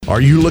Are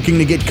you looking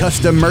to get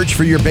custom merch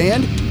for your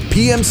band?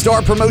 PM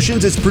Star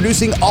Promotions is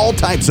producing all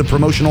types of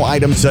promotional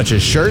items such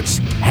as shirts,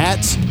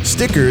 hats,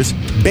 stickers,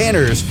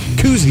 banners,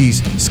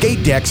 koozies,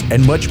 skate decks,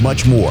 and much,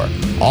 much more.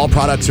 All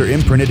products are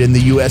imprinted in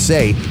the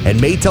USA and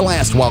made to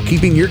last while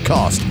keeping your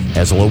cost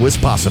as low as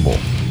possible.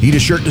 Need a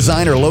shirt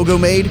design or logo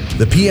made?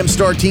 The PM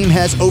Star team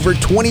has over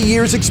 20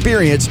 years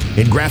experience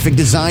in graphic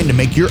design to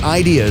make your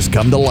ideas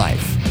come to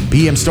life.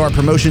 PM Star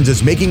Promotions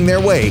is making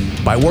their way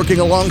by working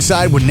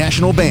alongside with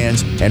national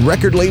bands and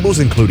record labels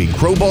including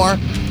Crowbar,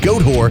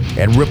 Goat Whore,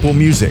 and Ripple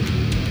Music.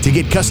 To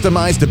get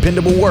customized,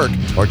 dependable work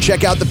or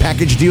check out the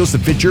package deals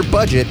that fit your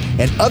budget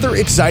and other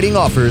exciting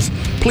offers,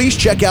 please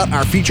check out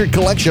our featured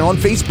collection on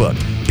Facebook,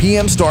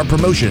 PM Star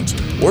Promotions,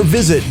 or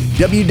visit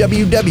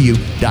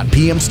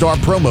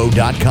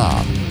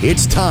www.pmstarpromo.com.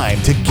 It's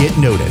time to get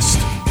noticed.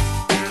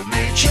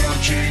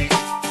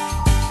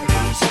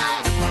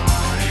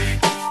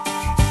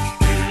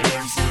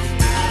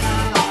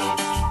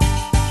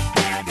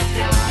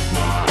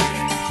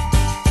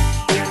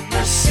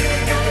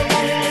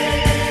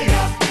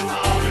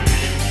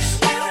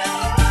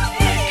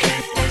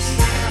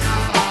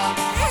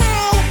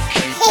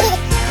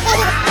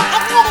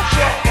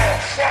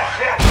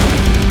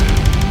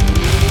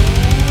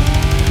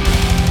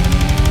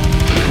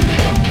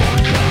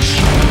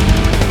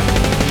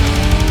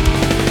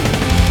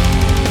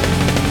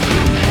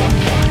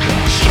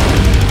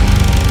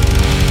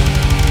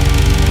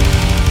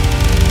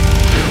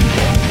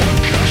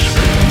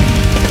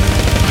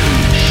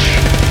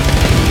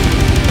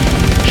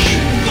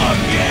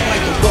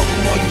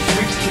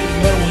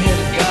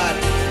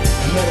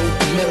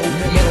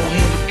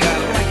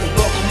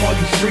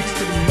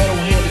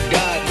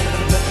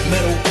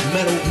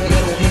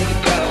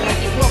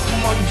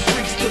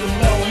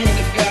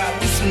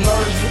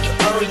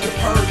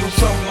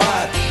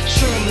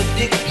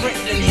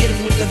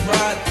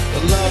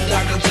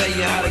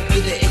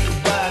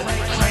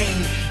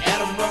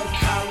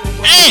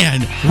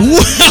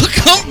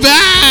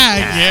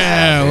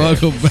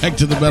 Welcome back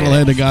to the Metal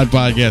Hand of God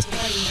podcast,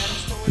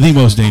 the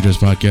most dangerous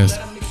podcast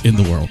in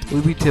the world.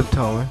 We be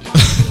tiptoeing.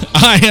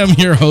 I am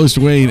your host,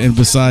 Wayne, and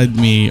beside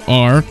me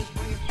are...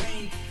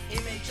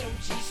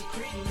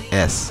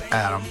 S.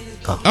 Adam.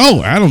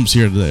 Oh, Adam's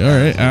here today. All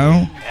right,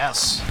 Adam.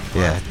 Yes.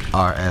 Yeah,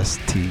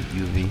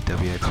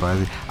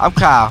 RSTUVWXYZ. I'm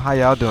Kyle. How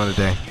y'all doing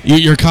today?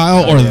 You're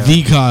Kyle or yeah.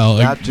 the Kyle?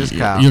 Not just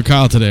Kyle. You're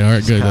Kyle today. All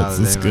right, good. Kyle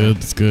That's today, good.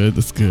 That's good.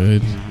 That's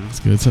good. That's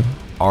good. So,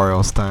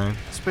 R.L. Stein.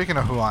 Speaking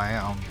of who I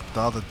am, the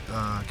other,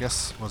 I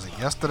guess, was it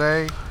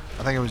yesterday?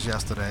 I think it was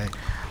yesterday.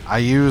 I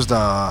used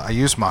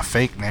my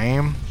fake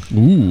name.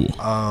 Ooh.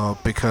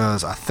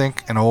 Because I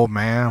think an old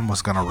man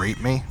was gonna rape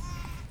me.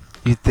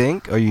 You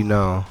think or you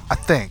know? I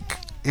think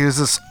he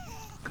was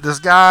this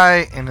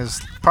guy in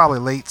his probably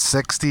late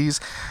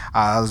 60s.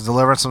 I was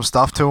delivering some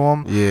stuff to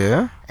him.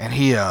 Yeah. And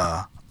he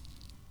at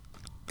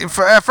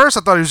first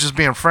I thought he was just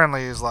being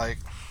friendly. He's like,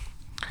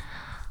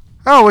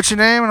 "Oh, what's your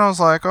name?" And I was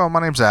like, "Oh,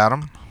 my name's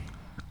Adam."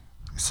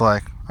 He's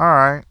like, "All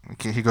right."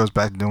 He goes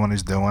back to doing what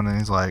he's doing, and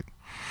he's like,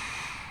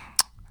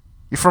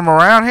 "You from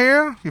around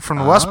here? You from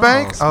the West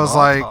Bank?" I was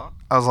like,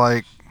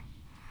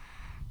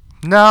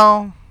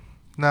 "No,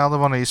 I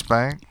live on the East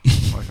Bank."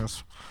 Like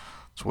that's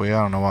weird.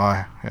 I don't know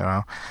why, you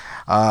know.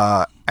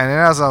 And then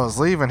as I was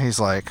leaving, he's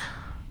like,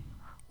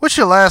 "What's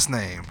your last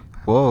name?"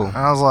 Whoa. And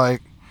I was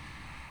like,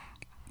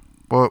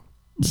 "Well,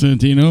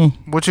 Santino.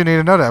 What you need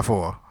to know that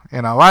for?"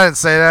 You know, I didn't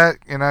say that,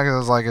 you know, because it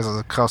was like, it's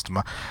a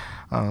customer.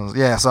 So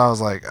I was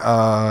like,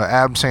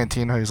 Adam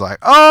Santino. He's like,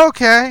 "Oh,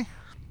 okay.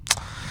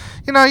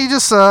 You know, you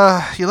just,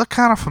 you look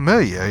kind of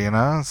familiar, you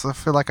know, so I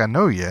feel like I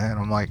know you." And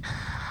I'm like,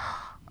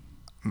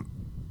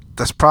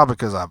 "That's probably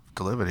because I've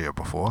delivered here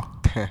before."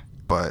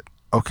 But,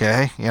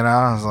 okay, you know,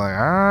 I was like,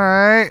 "All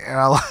right." And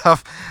I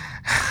left.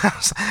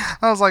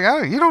 I was like,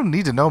 "You don't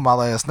need to know my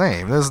last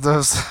name. There's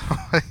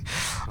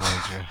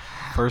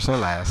First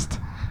and last.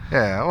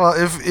 Yeah, well,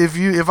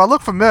 if I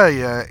look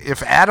familiar,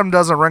 if Adam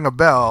doesn't ring a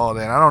bell,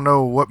 then I don't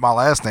know what my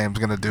last name's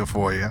gonna do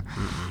for you."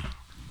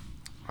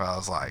 I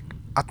was like,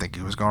 I think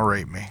he was gonna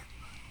rape me.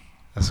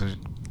 That's what.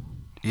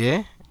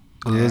 Yeah.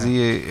 Is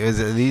it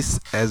at least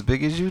as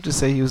big as you to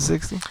say he was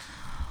 60? He's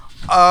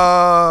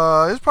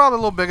probably a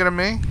little bigger than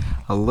me.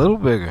 A little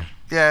bigger.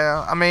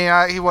 Yeah, I mean,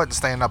 he wasn't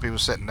standing up; he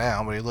was sitting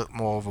down, but he looked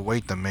more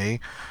overweight than me.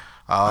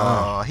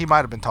 He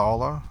might have been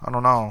taller. I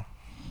don't know.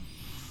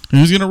 He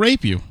was going to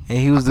rape you. And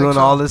he was doing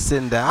all this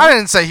sitting down? I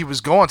didn't say he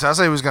was going to. I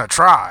said he was going to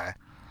try.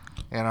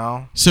 You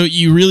know? So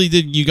you really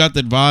did, you got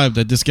that vibe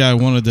that this guy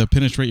wanted to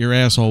penetrate your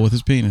asshole with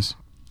his penis.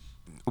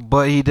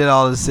 But he did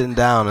all this sitting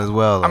down as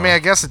well, though. I mean, I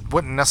guess it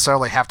wouldn't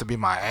necessarily have to be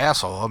my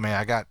asshole. I mean,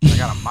 I got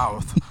a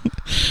mouth.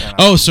 You know?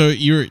 Oh, so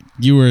you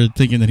were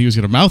thinking that he was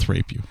going to mouth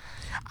rape you.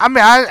 I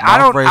mean, I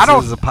don't.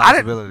 Is a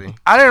possibility.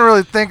 I didn't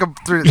really think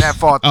through that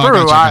far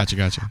through.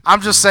 Gotcha. I'm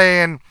just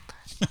saying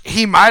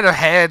he might have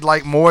had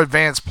like more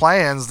advanced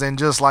plans than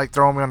just like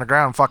throwing me on the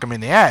ground and fucking me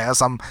in the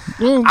ass. I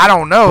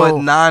don't know.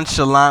 But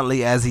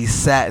nonchalantly as he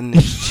sat in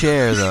his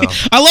chair, though.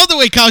 I love the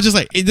way Kyle just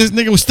like, this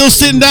nigga was still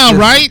sitting down,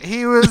 right?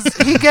 He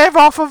gave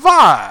off a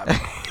vibe.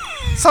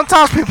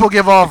 Sometimes people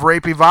give off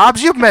rapey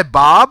vibes. You've met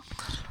Bob.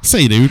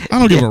 Say, dude, I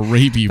don't give a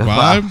rapey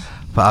vibe.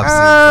 Bob seems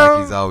like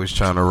he's always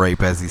trying to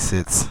rape as he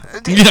sits.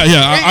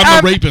 Yeah.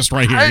 I'm the rapist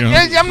right here.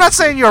 I'm not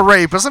saying you're a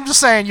rapist. I'm just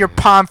saying you're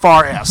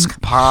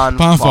Ponfar-esque.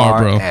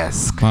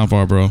 Ponfar-esque.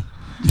 Ponfar, bro. A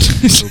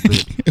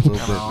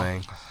little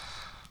bit,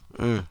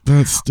 man.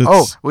 That's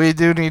we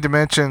do need to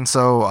mention.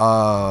 So,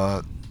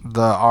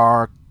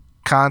 our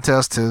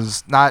contest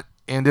has not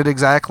ended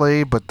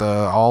exactly, but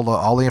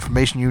all the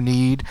information you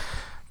need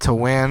to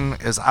win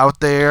is out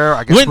there.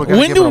 I guess we're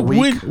gonna give it a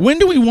week. When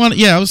do we want?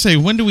 Yeah, I would say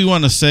when do we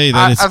want to say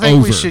that it's over? I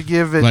think we should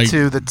give it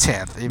to the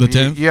 10th. The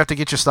 10th. You have to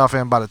get your stuff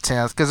in by the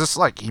 10th because it's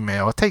like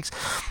email. It takes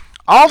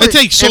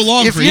so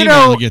long for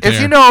email to get there.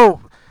 If you know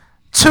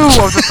two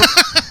of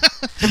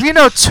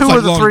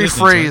the three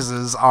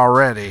phrases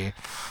already.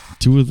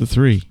 2 of the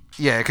 3.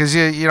 Yeah, because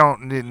you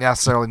don't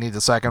necessarily need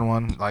the second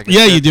one.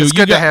 You do. It's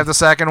good to have the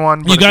second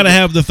one. You got to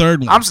have the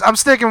third one. I'm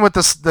sticking with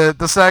the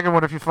second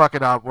one. If you fuck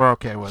it up, we're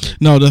okay with it.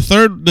 No, the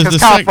third. The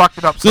second. Fucked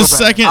it up so the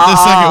second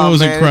one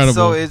was incredible.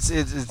 So it's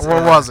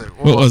what was it?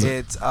 What was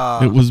it?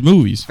 It was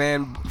movies.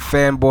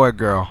 Fanboy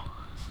girl.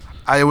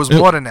 It was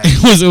more than that.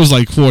 It was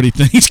like 40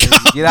 things.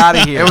 Get out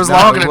of here. It was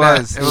longer than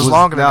that. It was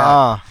longer than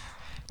that.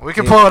 We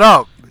can pull it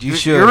up. You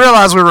should. You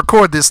realize we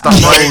record this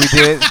stuff, right? We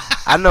did.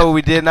 I know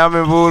we did, and I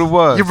remember what it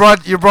was.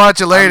 You brought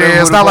your lady.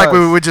 It's not like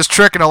we were just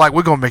tricking her. Like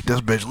we're gonna make this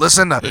bitch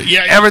listen to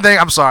everything.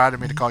 I'm sorry, I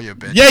didn't mean to call you a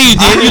bitch. Yeah, you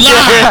did. You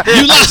lied.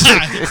 You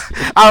lied.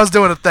 I was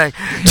doing a thing.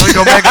 We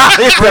gonna make her.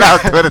 We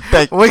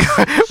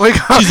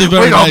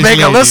gonna make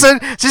her listen.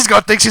 She's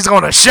gonna think she's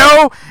on a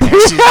show. And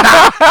she's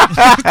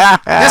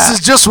not. This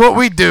is just what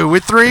we do. We're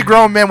 3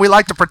 grown men. We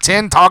like to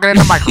pretend talking in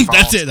the microphone.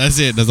 That's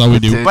it. That's all we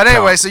do. But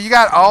anyway, so you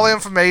got all the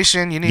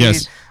information you need.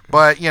 Yes.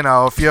 But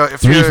if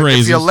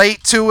you're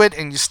late to it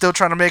and you're still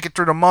trying to make it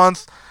through the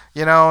month,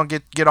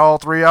 and get all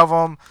 3 of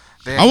them.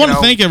 Then, I want to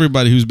thank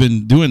everybody who's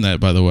been doing that,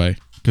 by the way,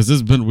 because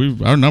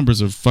our numbers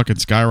are fucking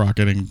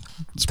skyrocketing.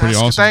 It's pretty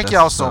awesome. Thank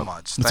y'all so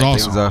much. It's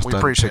awesome. We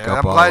appreciate it.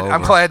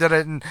 I'm glad that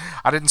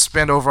I didn't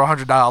spend over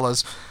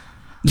 $100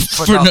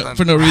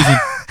 for no reason.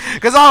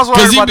 Because I was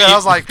worried about that. I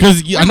was like,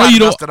 because I know you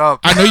don't.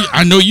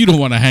 I know you don't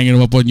want to hang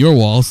them up on your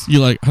walls.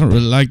 You're like, I don't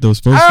really like those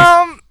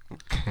posters.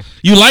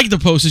 You like the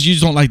posters, you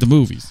just don't like the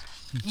movies.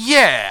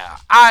 Yeah,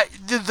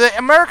 the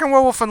American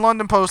Werewolf in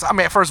London poster. I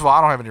mean, first of all,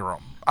 I don't have any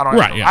room. I don't.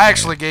 Have I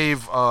actually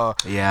gave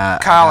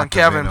Kyle and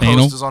Kevin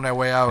posters on their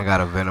way out. I got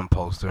a Venom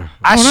poster.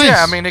 Nice.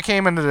 I mean, they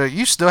came into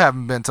you still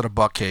haven't been to the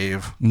Buck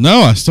Cave.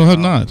 No, I still have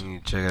not. You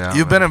check it out.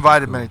 You've been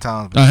invited many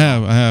times. I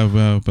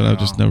have, but I've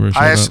just never.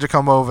 I asked you to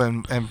come over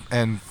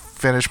and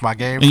finish my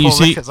game. And you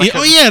see,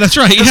 that's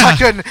right.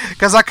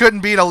 Because I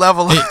couldn't beat a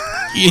level.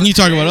 And you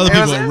talking about other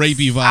people with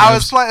rapey vibes. I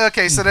was playing.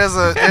 Okay, so there's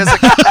a.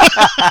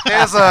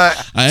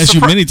 I asked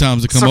you many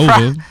times to come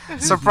over.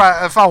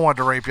 Surprise! If I wanted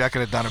to rape you, I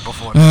could have done it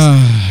before.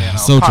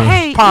 So true.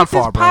 Hey,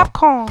 Ponfar, bro.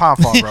 Popcorn.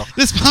 Ponfar, bro.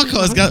 This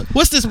popcorn's got.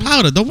 What's this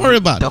powder? Don't worry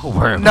about it.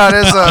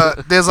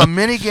 No, there's a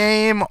mini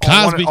game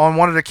on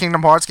one of the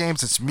Kingdom Hearts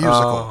games. It's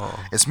musical.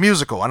 It's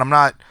musical, and I'm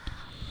not.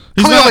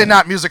 Clearly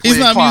not musically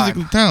inclined. He's not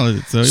musically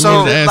talented,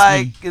 so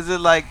is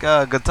it like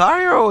Guitar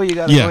Hero, or you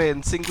gotta go ahead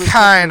and sing with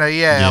kinda,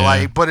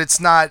 yeah, but it's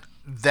not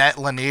that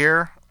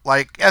linear.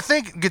 Like, I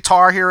think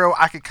Guitar Hero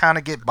I could kind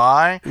of get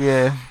by.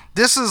 Yeah.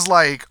 This is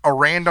like a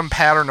random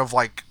pattern of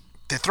like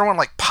they're throwing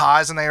like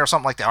pies in there or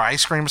something like that, or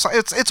ice cream.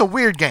 It's a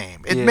weird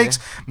game. It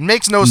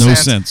makes no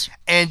sense.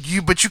 And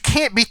you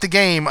can't beat the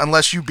game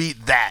unless you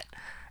beat that.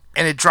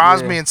 And it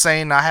drives me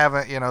insane. I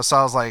haven't, so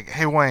I was like,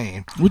 hey,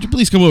 Wayne. Would you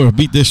please come over and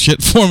beat this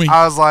shit for me?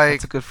 I was like.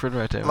 That's a good friend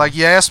right there. Like,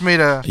 you asked me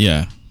to.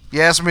 Yeah. You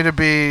asked me to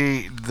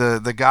be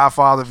the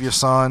godfather of your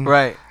son.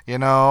 Right.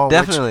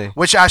 Definitely.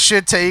 Which I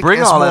should take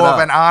as more of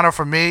an honor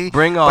for me.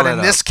 But in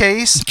this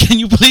case. Can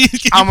you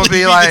please? I'm going to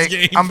be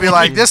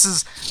like, this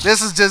is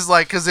just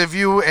like, because if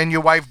you and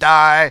your wife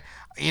die.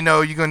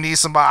 You're gonna need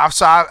somebody.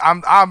 So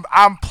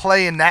I'm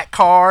playing that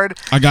card.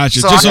 I got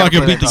you, just so I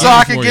can beat the game. So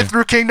I can get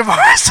through Kingdom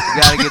Hearts.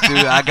 You gotta get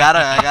through. I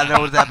gotta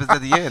know what happens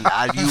at the end.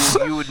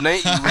 You would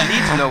need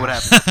to know what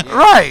happens.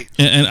 Right.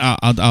 And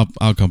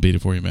I'll come beat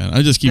it for you, man.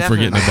 I just keep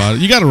forgetting about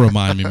it. You gotta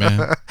remind me,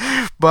 man.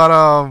 But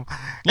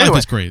life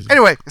is crazy.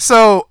 Anyway,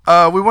 so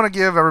we want to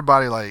give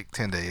everybody like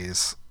 10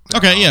 days.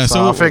 Okay, yeah.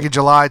 So I figured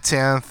July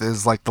 10th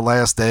is like the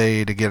last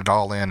day to get it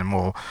all in, and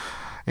we'll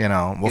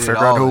figure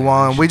out who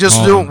won. We do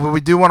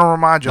want to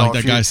remind y'all,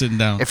 like that guy sitting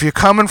down. If you're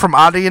coming from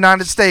out of the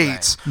United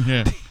States,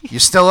 you're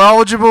still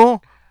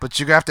eligible, but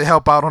you have to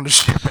help out on the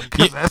shipping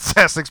because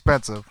that's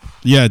expensive.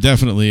 Yeah,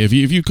 definitely. If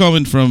you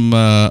coming from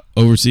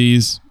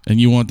overseas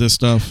and you want this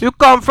stuff, you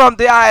come from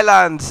the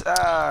islands.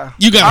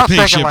 You got to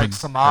pay shipping. Like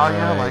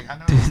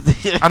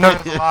Somalia, I know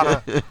there's a lot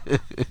of.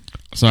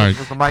 Sorry.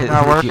 Is the mic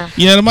not working?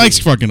 Yeah, the mic's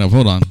fucking up.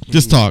 Hold on.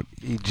 Just talk.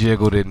 He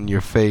jiggled it in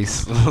your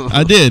face.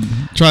 I did.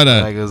 Try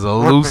that. Like it was a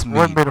loose meat.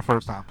 Wouldn't be the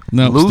first time.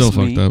 No, still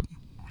fucked up.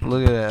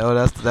 Look at that. Oh,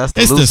 that's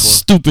the it's loose the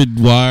stupid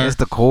wire. It's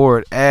the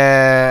cord.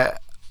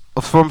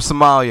 From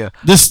Somalia.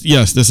 This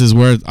is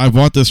where I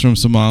bought this from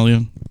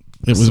Somalia.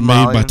 It was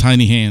made by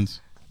tiny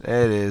hands.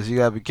 That is. You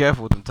gotta be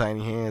careful with them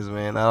tiny hands,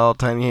 man. Not all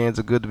tiny hands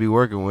are good to be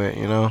working with,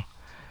 you know.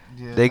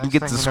 Yeah, They can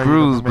get the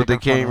screws, but they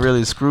can't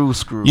really screw.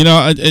 You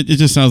know, it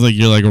just sounds like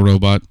you're like a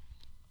robot.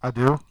 I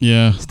do.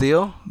 Yeah.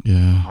 Still?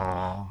 Yeah.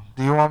 Oh.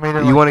 Do you want me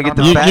to? You want to get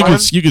the You, fat you one?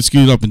 can you can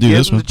scoot up and do Get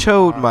this him one. the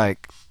chode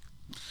mic.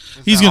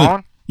 He's gonna.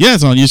 On? Yeah,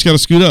 it's on. You just gotta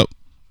scoot up.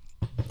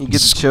 You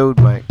get the chode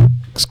mic.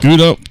 Scoot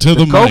up to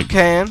the Coke mic.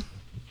 can.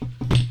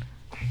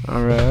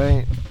 All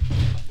right.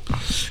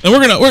 And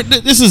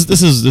this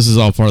is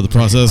all part of the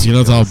process. You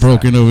know, it's all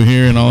broken over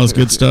here and all this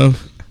good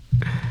stuff.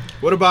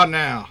 What about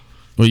now?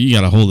 Well, you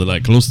gotta hold it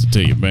like closer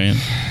to you, man.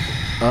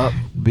 Up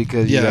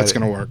because Yeah, that's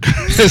gonna work.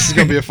 This is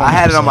gonna be a fun. I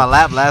had it on episode. my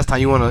lap last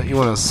time. You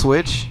wanna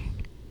switch?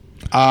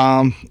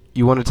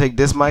 You want to take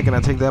this mic and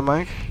I take that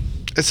mic?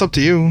 It's up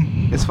to you.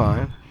 It's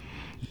fine.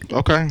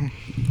 Okay.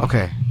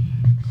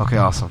 Okay,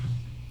 awesome.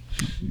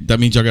 That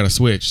means y'all gotta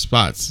switch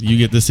spots. You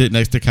get to sit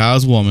next to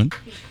Kyle's woman.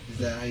 Is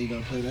that how you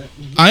gonna play that?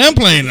 I am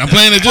playing. I'm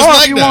playing it just If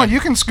like you that. want, you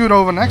can scoot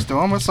over next to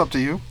him. It's up to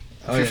you.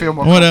 If you feel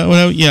more.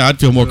 Whatever, yeah, I'd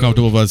feel more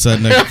comfortable if I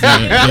sat next.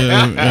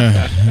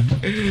 Yeah.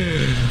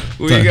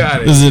 We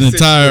got it. This is an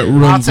entire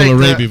room I'll full take of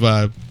that. rapey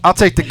vibe. I'll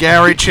take the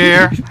Gary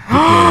chair.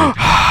 No,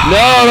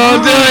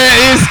 don't do it.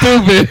 It's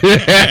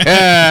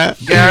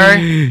stupid.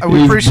 Gary, we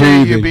He's appreciate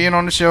you breathing. being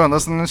on the show and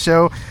listening to the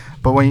show.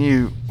 But when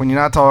you're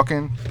not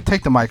talking,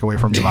 take the mic away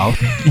from your mouth.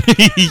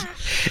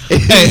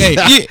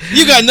 hey,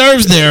 you got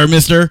nerves there,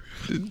 mister.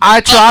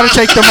 I try to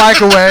take the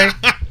mic away.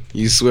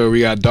 You swear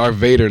we got Darth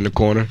Vader in the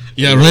corner.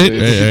 Yeah, right?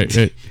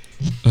 Hey.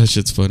 That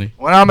shit's funny.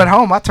 When I'm at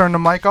home, I turn the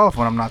mic off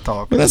when I'm not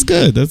talking. Well, that's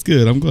good. That's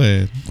good. I'm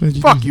glad.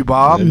 Fuck you,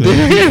 Bob. I'm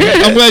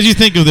glad you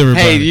think of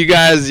everybody. Hey, you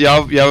guys,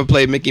 y'all ever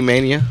played Mickey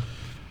Mania?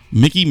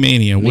 Mickey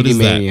Mania. What is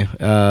Mickey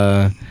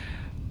Mania.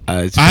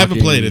 It's that? I haven't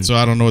fucking- played it, so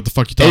I don't know what the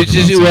fuck you're talking It's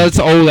just about. well, it's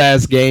an old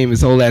ass game.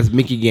 It's an old ass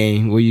Mickey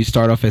game where you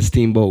start off as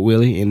Steamboat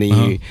Willie and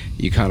then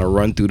you kind of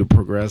run through the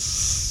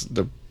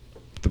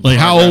Like,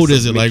 how progress old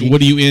is of it? Like, Mickey. what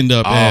do you end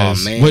up Oh,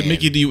 as? man. What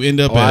Mickey do you end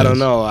up Oh, as? I don't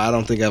know. I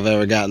don't think I've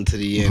ever gotten to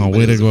the end. Oh, but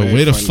way to it's a go. very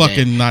Way to fun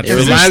fucking game. not It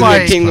finish reminds this me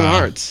like- of Kingdom Wow.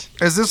 Hearts.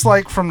 Is this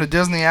like from the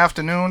Disney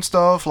afternoon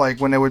stuff? Like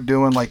when they were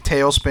doing like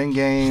tailspin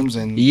games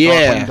and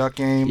Yeah. Darkwing Duck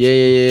games?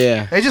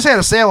 Yeah. They just had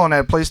a sale on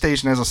that.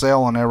 PlayStation has a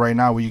sale on there right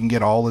now where you can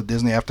get all the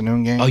Disney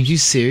afternoon games. Are you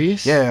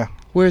serious? Yeah.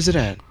 Where is it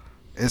at?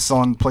 It's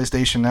on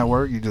PlayStation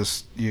Network. You go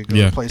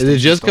Yeah. to PlayStation. Did it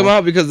just come store.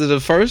 out because of the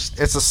first?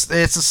 It's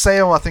a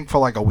sale I think for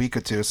like a week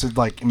or two. It's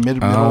like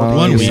middle of the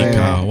 1 year week, sale,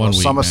 Kyle, or 1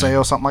 week, summer man.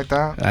 sale, something like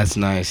that. That's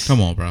nice.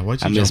 Come on, bro.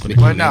 Why'd I you miss jump in?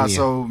 Mickey But nah, Mania.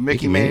 so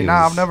Mickey Mania Mania.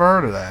 Nah, was- I've never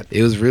heard of that.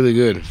 It was really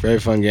good. Very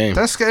fun game.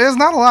 There's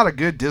not a lot of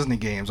good Disney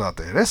games out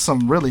there. There's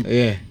some really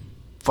Yeah.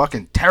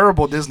 fucking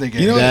terrible Disney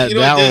games. You know, That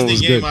what one Disney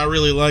was game good. I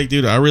really like,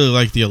 dude? I really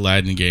like the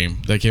Aladdin game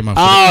that came out.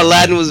 Oh,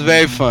 Aladdin was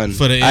very fun.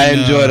 I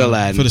enjoyed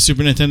Aladdin. For the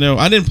Super Nintendo.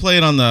 I didn't play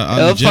it on the It was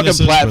a fucking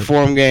Genesis, but-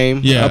 platform game,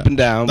 Yeah. up and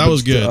down. That but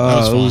was good. still, That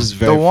was it fun. was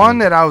very The one fun.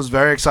 that I was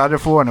very excited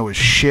for and it was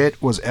shit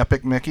was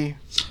Epic Mickey.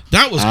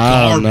 That was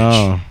I don't garbage.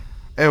 know.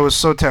 It was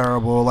so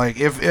terrible. Like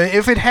if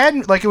it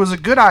hadn't, like, it was a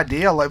good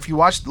idea. Like if you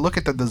look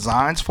at the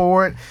designs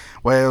for it,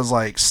 where it was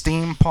like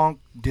steampunk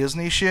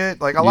Disney shit.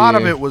 Like a lot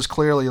of Yeah. it was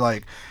clearly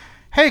like,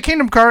 hey,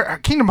 Kingdom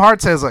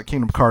Hearts has like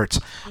Kingdom Carts.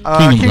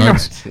 Kingdom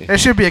Hearts. It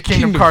should be a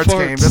Kingdom Kingdom Carts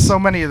Hearts. game. There's so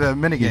many of the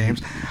mini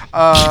games.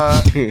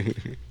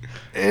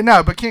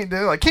 No, but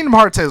Kingdom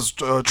Hearts has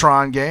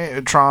Tron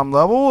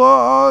level.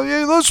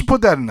 Yeah, let's just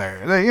put that in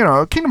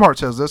there. Kingdom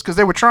Hearts has this because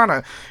they were trying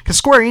to. Because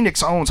Square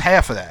Enix owns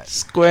half of that.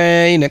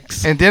 Square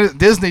Enix. And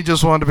Disney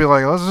just wanted to be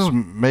like, let's just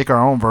make our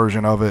own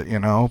version of it,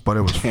 But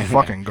it was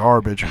fucking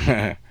garbage.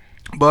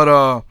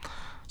 But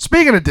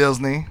speaking of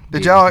Disney,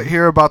 did y'all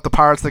hear about the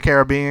Pirates of the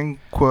Caribbean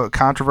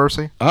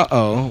controversy?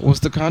 Uh-oh. What's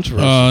the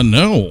controversy?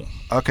 No.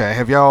 Okay,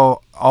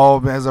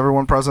 has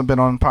everyone present been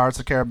on Pirates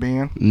of the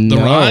Caribbean? The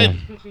No. ride?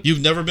 You've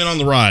never been on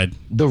the ride.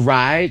 The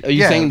ride? Are you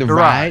Yeah, saying the the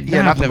ride? ride. Yeah,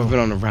 No, not I've the never movie. been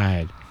on the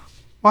ride.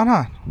 Why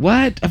not?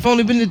 What? I've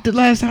only been the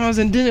last time I was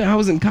in dinner. I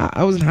was in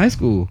high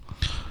school.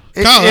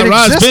 Kyle, that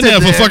ride's been there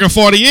for fucking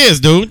 40 years,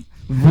 dude.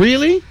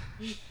 Really?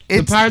 The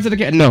It's, Pirates of the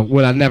Caribbean? No,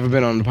 well, I've never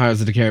been on the Pirates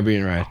of the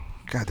Caribbean ride.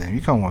 goddamn,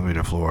 you come with me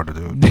to Florida,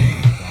 dude.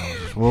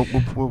 we'll put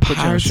you in the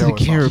Pirates show of the or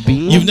something.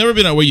 Caribbean? You've never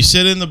been on where you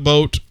sit in the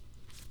boat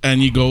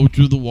and you go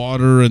through the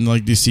water and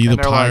like you see And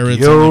the they're like,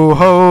 pirates. yo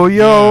ho,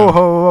 yo Yeah.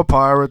 ho, a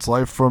pirate's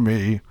life for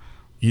me.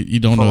 You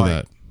don't For know like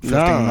that.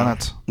 15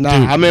 minutes. Nah,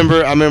 Dude. I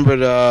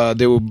remember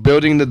they were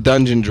building the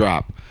dungeon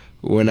drop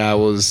when I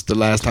was the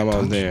last time I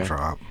was there.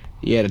 Drop.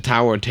 Yeah, the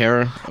Tower of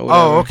Terror. Or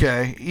Oh, whatever.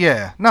 okay.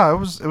 Yeah. No, it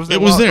was there. It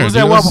was there. It was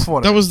there dude. well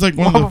before that. That was like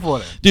one well of the. before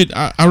that. Dude,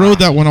 I rode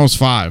that when I was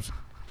 5.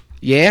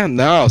 Yeah,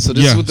 no. So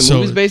this Yeah, is what the so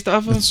movie's based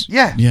off of? It's-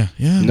 Yeah. Yeah.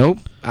 Nope.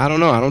 I don't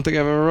know. I don't think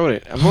I've ever rode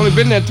it. I've only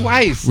been there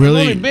twice.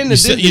 Really? I've only been to You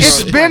said- Disney you World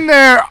said- It's been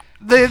there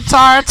the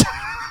entire time.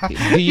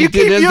 You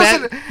keep does using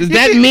that, it. does You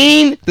that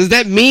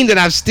keep- mean that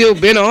I've still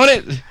been on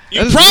it? You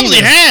That doesn't probably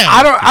mean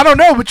that. have. I don't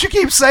know, but you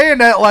keep saying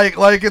that like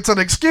it's an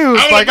excuse.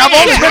 I Like don't I've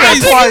only know. been I there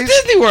think twice.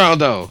 it's Disney World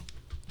though.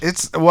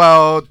 It's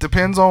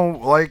depends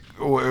on like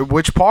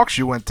which parks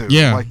you went to.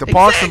 Yeah. Like the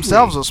parks Exactly.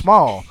 themselves are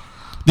small.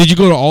 Did you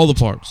go to all the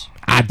parks?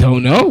 I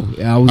don't know.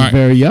 I was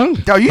very young.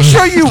 Are you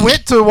sure you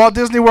went to Walt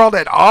Disney World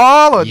at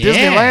all or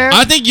Disneyland?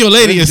 I think your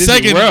lady is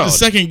Disney World.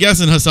 second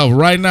guessing herself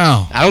right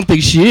now. I don't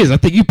think she is. I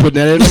think you putting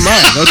that in her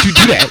mind. Don't you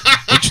do that.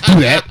 Don't you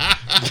do that.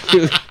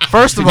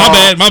 First of all,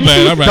 my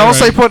bad. All right, don't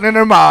say putting it in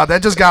her mouth.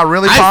 That just got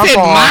really I said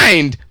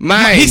mind.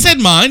 mind. He said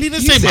mind. He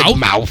didn't say said mouth.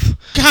 mouth.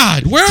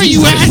 God, where are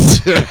you at?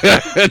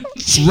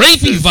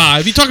 Rapey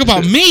vibe. You talk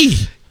about me.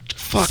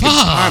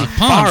 Fucking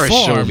far,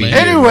 man.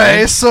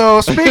 Anyway, so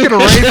speaking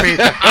of rapey,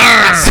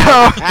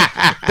 so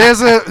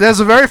there's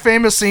a very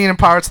famous scene in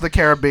Pirates of the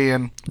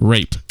Caribbean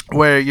Rape.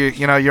 where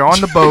you're on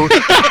the boat.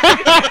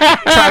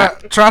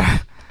 try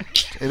to.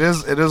 It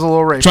is a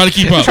little rapey. Try to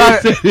keep up.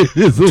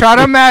 Try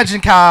to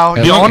imagine,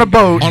 Kyle. You're on a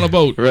boat. On a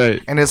boat.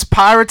 Right. And there's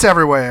pirates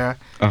everywhere.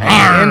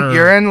 And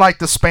you're in like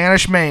the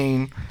Spanish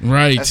Main.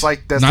 Right. That's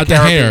not the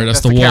hair.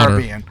 That's the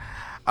water. Caribbean.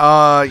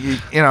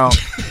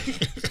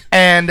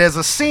 And there's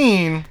a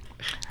scene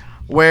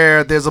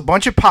where there's a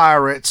bunch of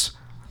pirates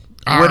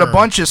with a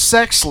bunch of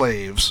sex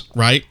slaves.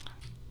 Right.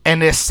 And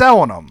they're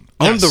selling them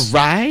on the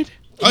ride.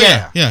 Oh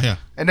yeah.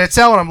 And they're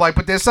selling them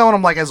but they're selling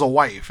them like as a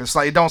wife. It's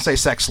like it don't say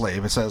sex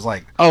slave. It says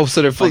like. Oh,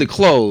 so they're fully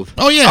clothed.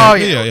 Oh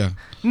yeah.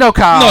 No,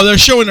 Kyle. No, they're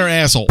showing their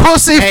asshole.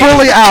 Pussy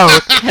fully out.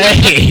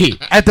 Hey.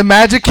 At the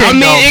Magic Kingdom. I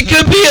mean, it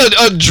could be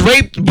a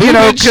draped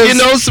boobage,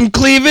 some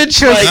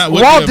cleavage. Like,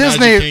 Walt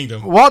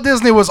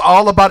Disney was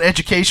all about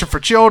education for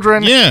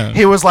children. Yeah.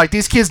 He was like,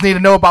 these kids need to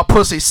know about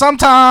pussy.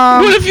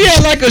 Sometimes. What if you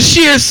had like a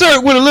sheer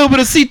shirt with a little bit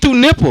of see-through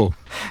nipple?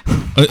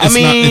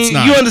 It's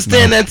not. You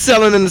understand that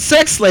selling in the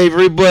sex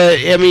slavery, but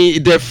I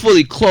mean, they're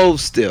fully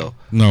clothed still.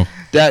 No.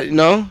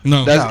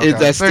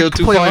 That's still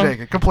too far.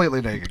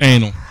 Completely naked.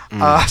 Anal.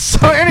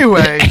 So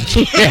anyway,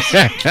 so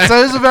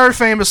this is a very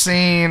famous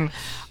scene.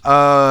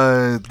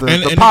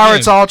 The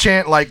pirates all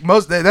chant like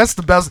most. That's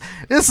the best.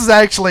 This is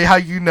actually how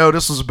you know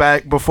this was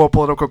back before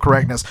political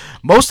correctness.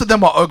 Most of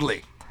them are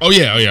ugly. Oh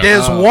yeah.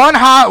 There's one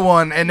hot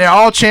one, and they're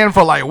all chanting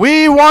for like,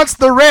 "We wants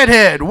the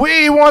redhead.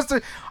 We wants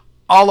the."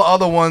 All the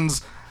other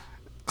ones,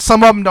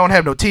 some of them don't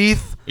have no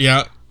teeth.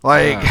 Yeah.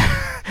 Like,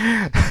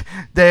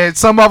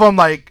 some of them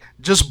like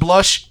just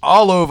blush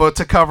all over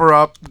to cover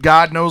up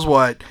God knows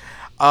what.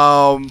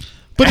 But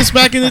it's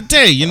back in the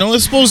day,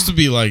 it's supposed to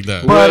be like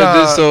that.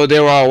 But so they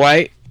were all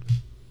white.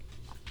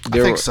 I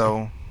think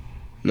so.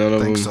 None of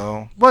them. I think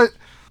so. But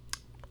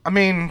I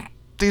mean,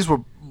 these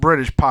were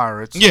British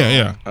pirates.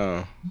 Yeah.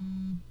 I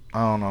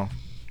don't know.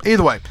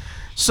 Either way.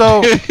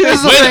 So this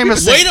is a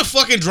famous way to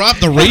fucking drop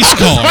the race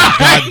card.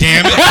 God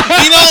damn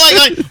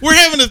it! Like we're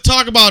having to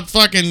talk about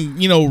fucking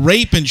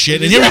rape and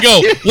shit, and here we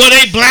go. What,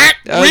 ain't black?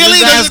 I was really?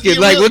 Just asking,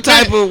 like what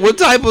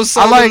type of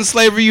southern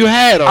slavery you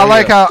had? I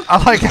like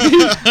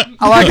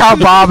how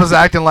Bob is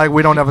acting like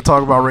we don't ever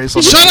talk about race.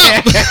 Shut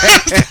up!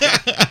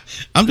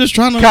 I'm just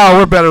trying to. Kyle,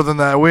 we're better than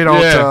that. We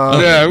don't.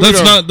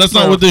 That's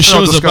not what this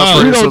show's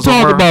about. We don't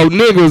talk about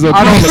niggas or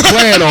the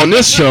Klan on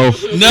this show.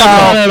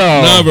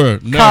 Never.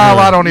 Kyle,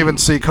 I don't even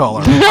see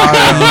color.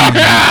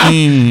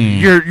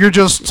 You're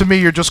just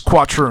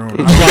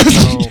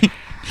quattroon.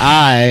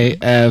 I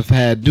have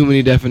had too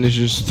many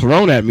definitions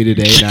thrown at me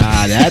today.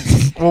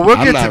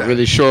 I'm not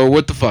really sure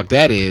what the fuck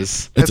that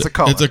is. It's a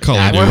color. It's a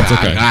color. Dude. It's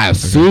okay. I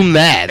assume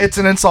that it's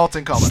an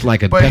insulting color. It's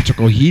like a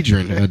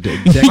tetrahedron, a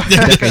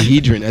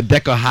decahedron, a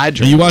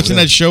decahydron. Are you watching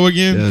that show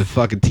again?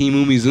 Fucking Team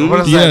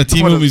Umizoomi. Yeah,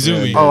 Team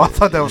Umizoomi. Oh, I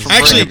thought that was from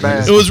actually.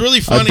 It was really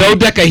funny. A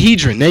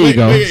dodecahedron. There you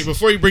go. Wait,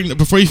 before you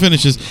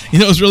finish this,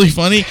 what's really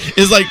funny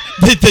is like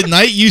the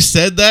night you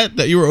said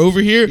that you were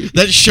over here,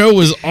 that show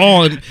was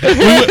on.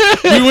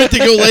 We went to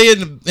go lay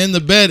in the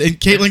bed, and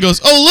Caitlin goes,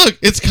 "Oh look,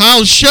 it's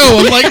Kyle's show."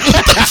 I'm like,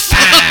 "What the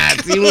fuck?"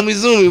 Team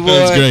Umizoomi, boy.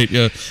 That's great.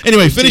 Yeah.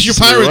 Anyway, finish your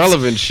pirates.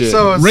 Relevant shit.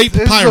 So rape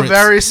this pirates. is a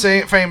very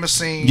famous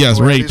scene. Yes,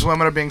 where rape. These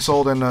women are being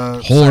sold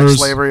into sex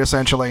slavery,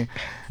 essentially.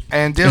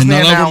 And Disney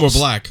none announced. of them were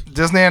black.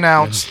 Disney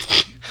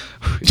announced.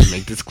 To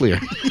make this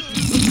clear.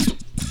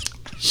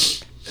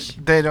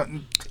 They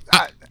don't.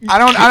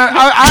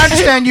 I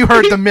understand you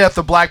heard the myth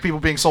of black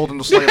people being sold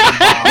into slavery.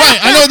 Right,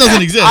 I know it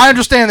doesn't exist. I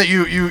understand that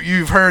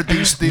you've heard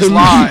these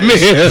lies.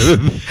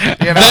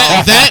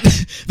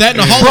 That and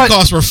the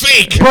Holocaust were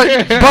fake.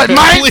 But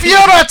my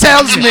Führer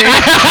tells me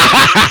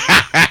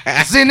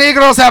the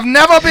Negroes have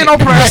never been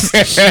oppressed.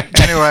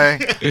 Anyway,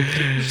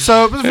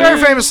 so it's a very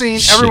famous scene.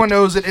 Everyone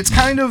knows it. It's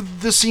kind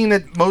of the scene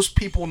that most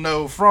people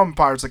know from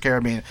Pirates of the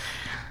Caribbean.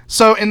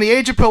 So in the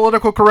age of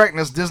political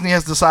correctness, Disney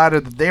has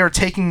decided that they are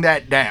taking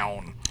that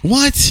down.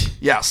 What?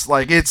 Yes,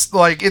 it's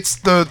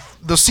the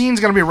scene's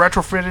gonna be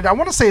retrofitted. I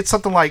want to say it's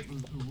something like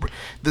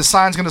the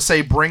sign's gonna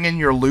say "Bring in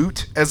your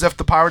loot," as if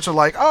the pirates are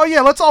like, "Oh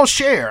yeah, let's all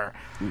share."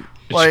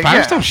 Like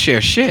pirates don't share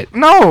shit.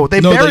 No,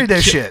 they bury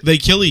their shit. They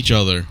kill each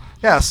other.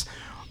 Yes,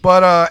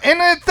 but and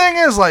the thing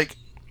is, like,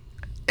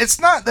 it's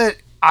not that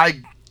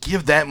I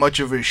give that much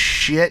of a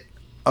shit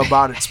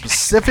about it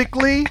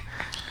specifically.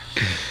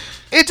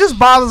 It just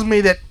bothers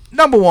me that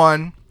number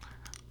one,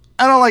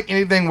 I don't like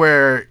anything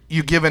where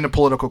you give in to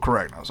political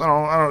correctness. I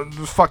don't.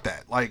 Fuck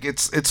that. Like,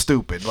 it's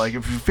stupid. Like,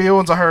 if your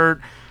feelings are hurt,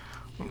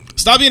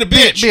 stop being a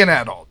bitch. Be an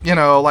adult.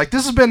 Like,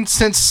 this has been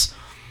since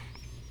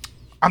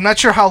I'm not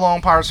sure how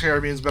long Pirates of the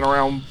Caribbean's been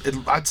around.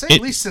 I'd say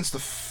at least since the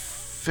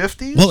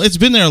 50s. Well, it's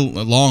been there a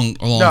long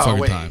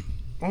fucking time.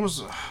 When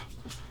was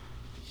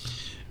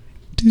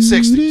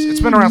 60s?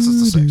 It's been around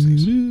since the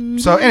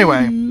 60s. So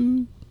anyway,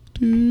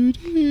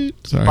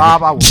 Sorry.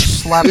 Bob, I will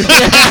slap you.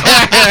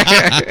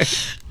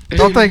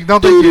 Don't think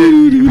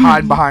you're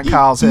hiding behind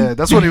Kyle's head.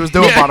 That's what he was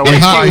doing, by the way.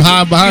 I'm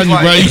hiding behind you,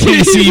 bro. You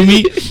can't see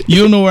me.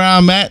 You don't know where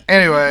I'm at.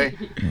 Anyway,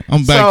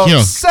 I'm back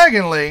here.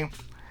 Secondly,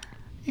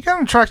 you got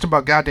an attraction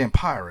about goddamn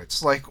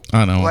pirates. Like,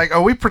 I know. Like,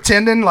 are we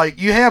pretending like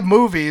you have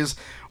movies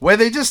where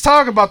they just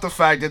talk about the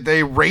fact that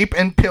they rape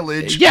and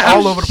pillage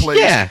all over the place?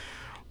 Yeah.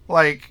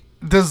 Like,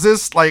 does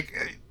this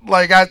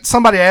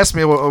somebody asked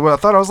me what I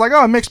thought. I was like,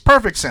 oh, it makes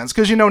perfect sense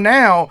because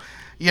now.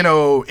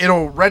 It'll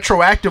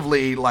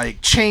retroactively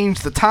like change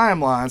the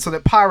timeline so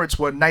that pirates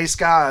were nice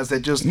guys that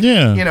just,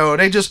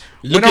 they just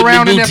went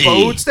around in their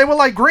boats. They were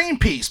like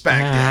Greenpeace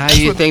back then. How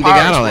do you think they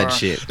got all that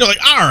shit? They're like,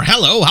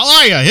 hello, how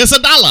are you? Here's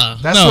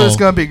 $1. That's what it's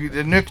going to be.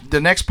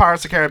 The next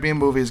Pirates of the Caribbean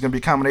movie is going to be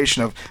a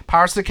combination of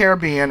Pirates of the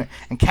Caribbean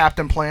and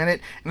Captain Planet.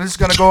 And it's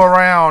going to go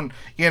around,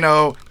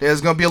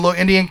 there's going to be a little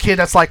Indian kid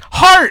that's like,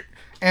 heart!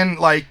 And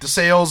like the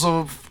sales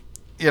of...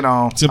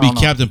 it's gonna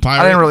be Captain Pirate.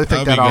 I didn't really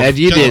think that out.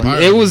 You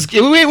didn't. It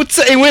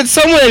went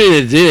somewhere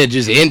and it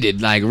just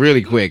ended like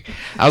really quick.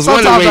 I was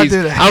wondering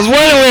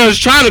where I was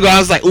trying to go. I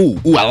was like, ooh,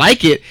 I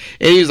like it.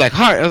 And he was like,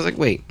 heart. I was like,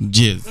 wait,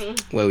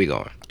 jizz. Where we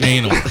going?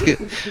 Anal.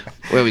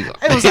 Where we going?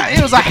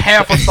 It was a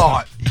half a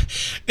thought.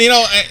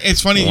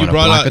 It's funny you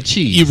brought up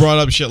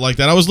shit like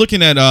that. I was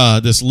looking at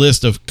this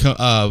list of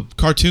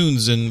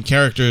cartoons and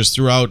characters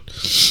throughout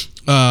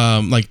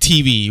like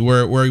TV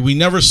where we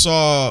never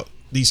saw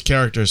these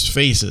characters'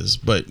 faces,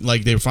 but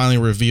like they finally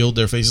revealed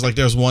their faces. Like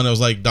there's one that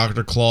was like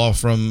Dr. Claw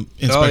from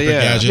Inspector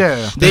Gadget.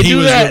 Yeah. He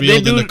was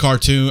revealed in the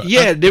cartoon.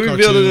 Yeah, they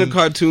revealed it in the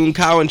cartoon.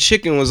 Cow and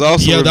Chicken was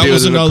also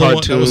revealed in the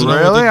cartoon.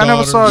 Really? I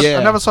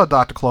never saw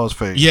Dr. Claw's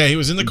face. Yeah, he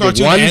was in the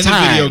cartoon and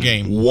the video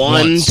game.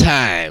 One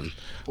time.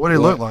 What did he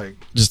look like?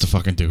 Just a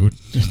fucking dude.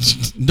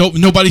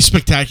 Nobody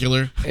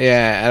spectacular.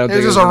 Yeah, I don't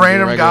think it was just a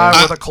random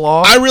guy with a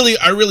claw. I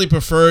really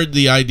preferred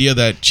the idea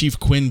that Chief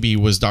Quinby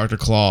was Dr.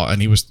 Claw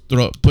and he was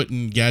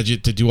putting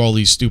Gadget to do all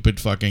these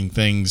stupid fucking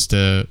things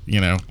to,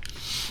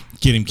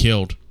 get him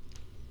killed.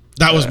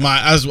 That was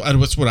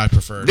that's what I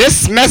preferred.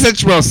 This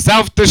message will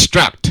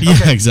self-destruct.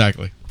 Yeah,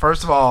 exactly.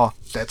 First of all,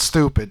 that's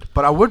stupid.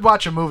 But I would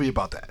watch a movie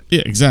about that.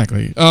 Yeah,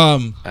 exactly.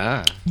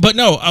 But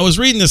no, I was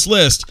reading this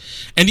list,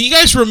 and do you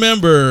guys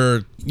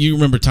remember? You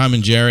remember Tom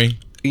and Jerry?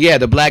 Yeah,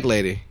 the black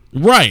lady.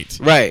 Right.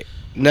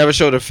 Never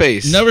showed her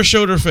face.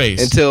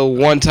 Until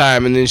one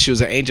time, and then she was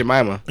an Aunt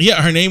Jemima.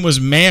 Yeah, her name was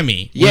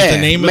Mammy. Yeah, was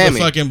the name Mammy. of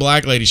the fucking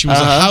black lady. She was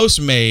a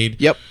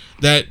housemaid. Yep.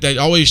 That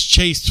always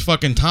chased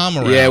fucking Tom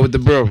around. Yeah, with the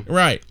broom.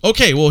 Right.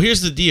 Okay. Well,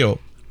 here's the deal.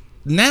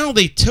 Now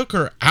they took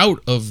her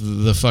out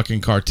of the fucking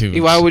cartoons.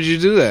 Why would you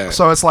do that?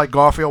 So it's like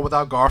Garfield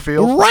without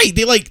Garfield? Right.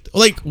 They like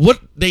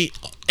what they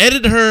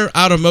edited her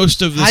out of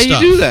most of the stuff.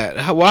 How you do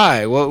that?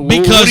 Why?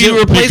 Because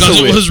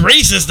it was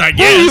racist, I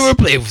guess.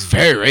 It was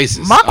very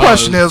racist. My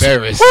question is,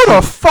 who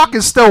the fuck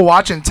is still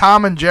watching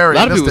Tom and Jerry? A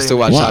lot of people still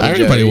watch Tom and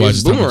Jerry. Everybody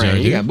watches Tom and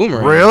Jerry. You got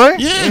Boomerang.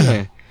 Really?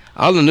 Yeah.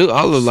 All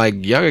the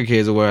like younger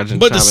kids are watching.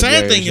 But the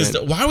sad thing is,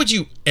 that why would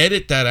you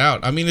edit that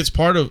out? I mean, it's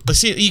part of.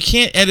 See, you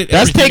can't edit.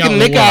 That's taking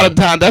Nick out of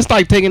time. That's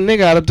like taking Nick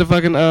out of the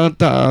fucking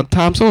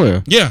Tom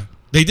Sawyer. Yeah,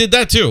 they did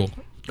that too.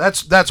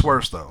 That's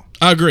worse though.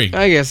 I agree.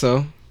 I guess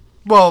so.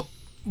 Well,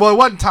 it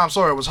wasn't Tom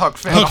Sawyer. It was Huck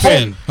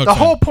Finn. The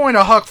whole point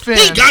of Huck Finn.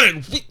 He got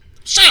it.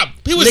 Shut up.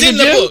 He was in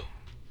the book.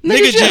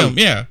 Nigga Jim.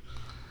 Yeah.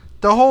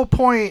 The whole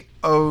point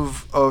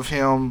of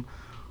him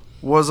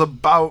was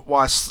about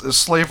why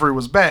slavery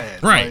was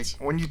bad. Right. Like,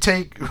 when you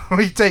take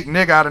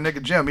Nick out of Nigga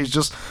Jim, he's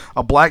just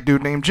a black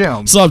dude named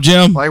Jim. What's up,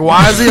 Jim? Like,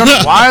 why is he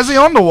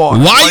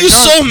underwater? Why are you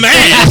so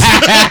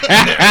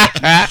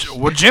mad?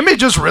 Well, Jimmy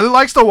just really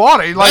likes the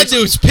water. That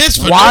dude's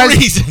pissed for no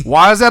reason.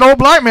 Why is that old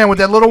black man with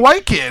that little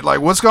white kid?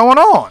 Like, what's going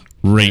on?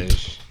 Rape.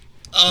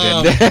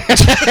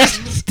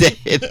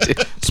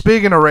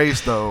 Speaking of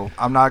race, though,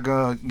 I'm not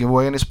gonna give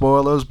away any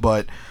spoilers,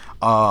 but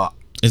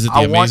is it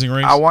the Amazing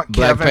Race? I want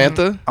Black Kevin.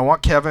 Panther? I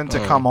want Kevin to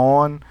come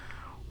on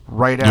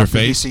right after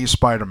he sees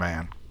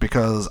Spider-Man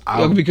because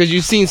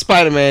you've seen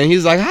Spider-Man.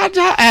 He's like,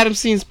 how Adam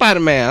seen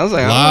Spider-Man? I was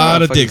like, a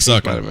lot of dick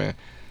sucking. Spider-Man.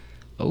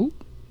 Oh.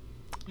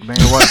 Man,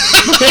 what?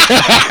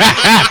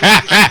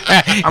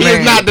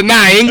 He's not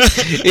denying.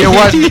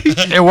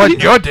 It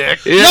wasn't your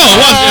dick.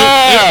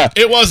 No,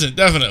 it wasn't.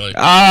 Definitely.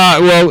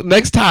 Well,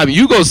 next time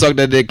you go suck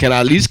that dick, can I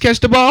at least catch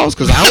the balls?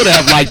 Because I would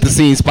have liked to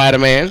see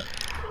Spider-Man.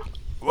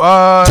 You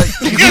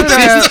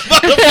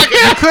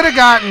could have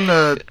gotten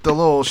the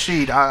little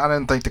sheet. I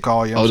didn't think to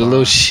call you. The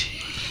little sheet.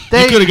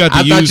 You could have got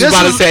the use. I thought you were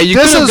about to say you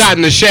could have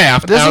gotten the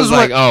shaft. I was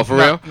like, oh, for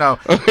real? No.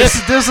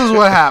 This is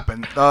what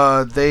happened.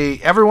 They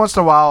every once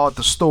in a while at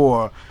the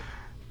store,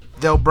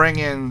 they'll bring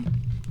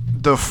in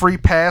the free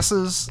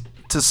passes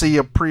to see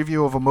a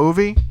preview of a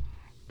movie,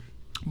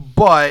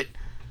 but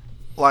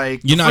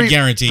like you're not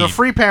guaranteed. The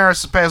free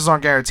passes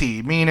aren't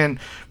guaranteed. Meaning,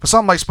 for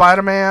something like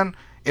Spider-Man,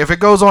 if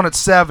it goes on at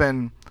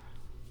 7.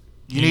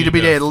 You need to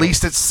be there at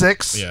least at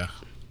 6. Yeah.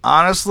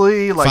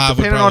 Honestly, like 5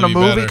 would depending on the probably be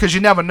movie, better. because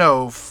you never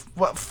know.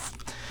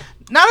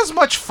 Not as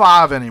much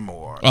 5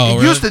 anymore. Oh,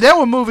 really? Used to, there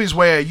were movies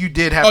where you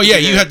did have. Oh to yeah,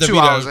 be you there had to 2 be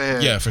hours there.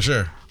 ahead. Yeah, for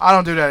sure. I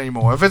don't do that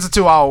anymore. If it's a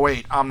 2-hour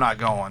wait, I'm not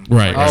going.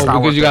 Right. It's not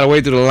because worth you it. gotta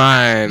wait through the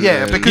line.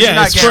 Yeah, and- because you're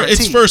not guaranteed.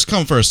 it's first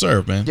come, first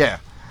serve, man. Yeah.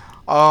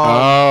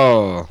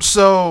 Oh.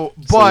 So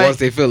So but once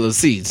they fill the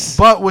seats.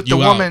 but with the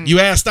You out. woman, You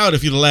asked out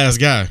if you're the last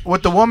guy.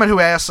 what the woman who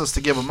asked us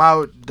to give them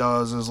out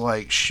does is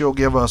like she'll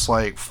give us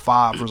like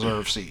 5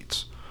 reserved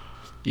seats.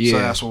 Yeah. So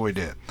that's what we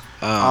did.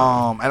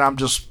 And I'm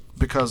just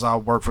because I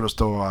work for the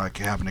store, I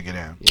happen to get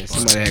in. Yeah,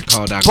 somebody had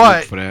called Dr.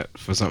 But-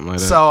 for something like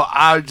that. So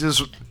I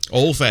just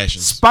Old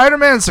fashioned.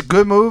 Spider-Man's a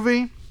good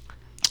movie.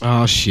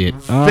 oh shit.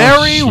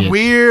 Very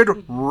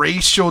weird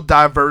racial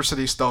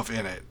diversity stuff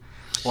in it.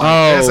 Like,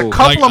 there's a Oh.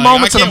 couple Like, of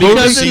moments I in the can't movie.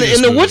 believe Because see in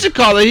this the movie. what you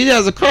call it, he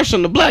has a crush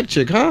on the black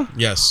chick, huh?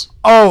 Yes.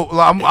 Oh,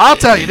 I'll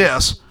tell you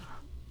this: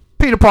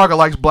 Peter Parker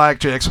likes black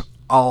chicks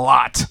a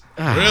lot.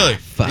 Really?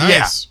 fuck.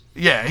 Nice.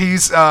 Yeah,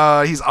 he's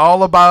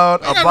all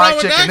about Ain't a nothing wrong black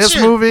with chick that in this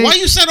shit. movie. Why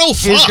you said oh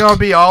fuck? He's gonna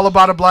be all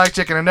about a black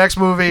chick in the next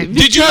movie.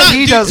 Did you not?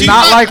 He did- does did you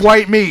not like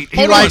white meat. He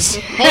Hold likes.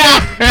 on. Hold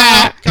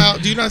on. Kyle,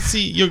 do you not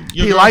see your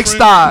He likes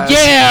girlfriend? thighs.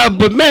 Yeah,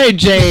 but Mary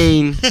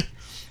Jane.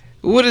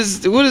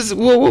 what's So Mary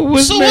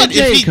what if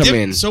Jane he come dipped?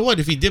 in? So what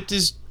if he dipped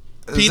his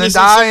penis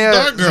in Zendaya,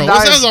 some dark girl?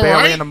 Zendaya's That's all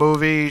barely right. in the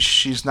movie.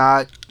 She's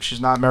not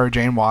Mary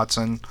Jane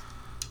Watson.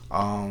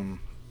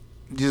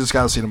 You just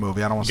gotta see the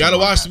movie. I don't want to. Gotta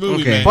watch the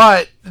movie, Okay. man.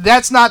 But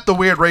that's not the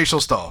weird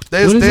racial stuff.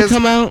 When does it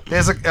come out?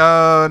 There's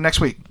a next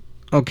week.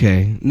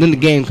 Okay, then the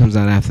game comes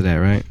out after that,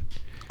 right?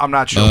 I'm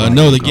not sure.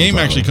 No, the comes game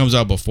out. actually comes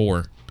out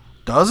before.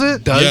 Does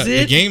it? Does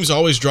The it? games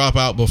always drop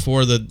out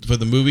before for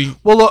the movie.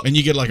 Well, look, and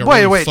you get like a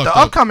wait. really The fucked up.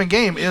 upcoming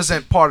game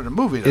isn't part of the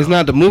movie. Though. It's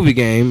not the movie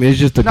game. It's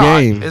just the No,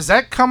 game. is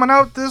that coming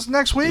out this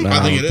next week? No, I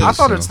think it is. I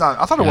thought so. it's not.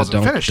 I thought it Yeah,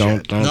 wasn't finished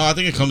yet. don't. No, I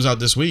think it comes out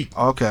this week.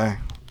 Okay.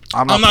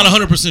 I'm I'm not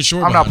 100%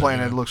 sure. I'm not about playing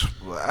it. It looks.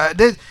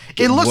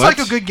 It looks What? like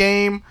a good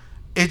game.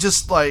 It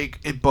just like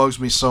it bugs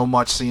me so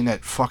much seeing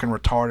that fucking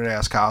retarded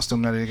ass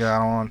costume that he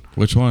got on.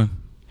 Which one?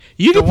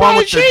 You The can one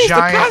probably with the change the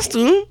giant-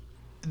 costume.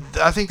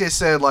 I think they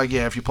said like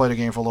yeah, if you play the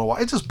game for a little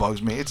while, it just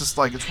bugs me. It's just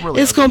like it's really.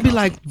 It's gonna be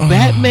like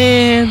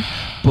Batman,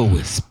 but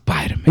with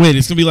Spider-Man. Wait,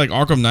 it's gonna be like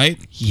Arkham Knight.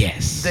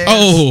 Yes.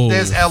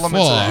 There's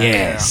elements of fuck. that.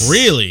 Yes.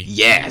 Really?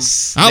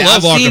 Yes. I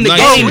love I've seen Arkham the Knight.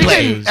 Oh, we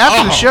gameplay. can,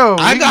 after the show,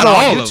 I we got can go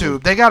all on of them.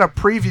 YouTube. They got a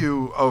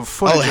preview of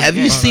footage. Oh, of have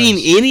the you game.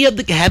 seen any of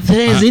the?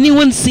 Has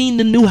anyone seen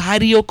the new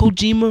Hideo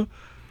Kojima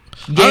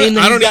game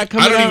that I he don't, got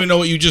coming I don't out? even know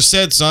what you just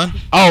said, son.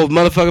 Oh,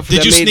 motherfucker! Did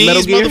that you made sneeze,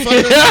 Metal Gear?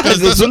 motherfucker?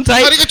 That's- Some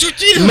type. How do you get your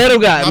teeth? Metal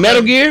guy, My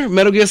Metal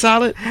bad. Gear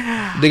Solid.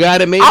 The guy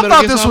that made I Metal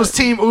thought Gear this Solid? was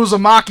Team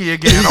Uzumaki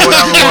again, or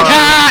whatever it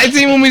was. It's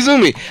Team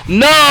Umizumi.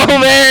 No,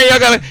 man, y'all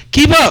gotta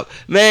keep up,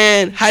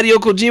 man. Hideo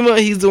Kojima,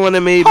 he's the one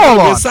that made Hold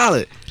Metal Gear on.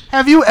 Solid.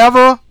 Have you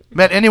ever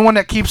met anyone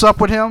that keeps up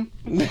with him?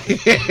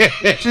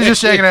 She's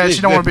just shaking her head.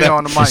 She don't want to be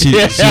on the mic.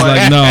 She's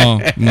like, no.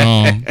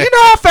 You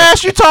know how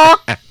fast you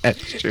talk?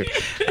 That's true.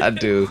 I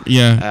do.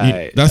 Yeah,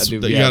 Alright, that's I do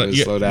you be gotta having to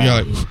you slow gotta-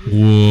 down. you gotta-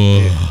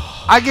 whoa.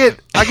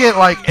 I get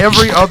like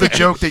every other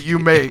joke that you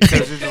make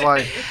because it's just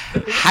like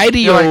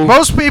Hideo. you're like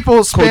most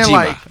people spend Kojima.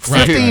 like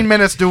 15 Right.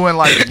 minutes doing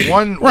like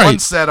one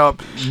Right.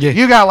 setup.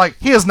 You got like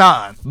here's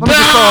 9. Let me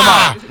just throw him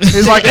out.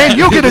 He's like, and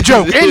you get a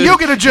joke, and you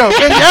get a joke,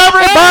 and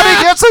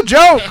everybody gets a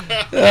joke.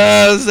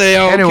 Say I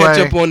don't Anyway. catch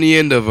up on the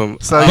end of them.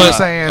 So you're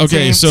saying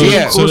okay, team, so-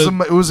 team so the-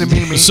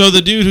 Uzumimi. So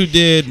the dude who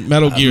did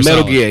Metal Gear Metal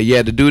Solid. Gear,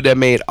 yeah, the dude that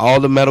made all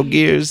the Metal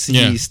Gears,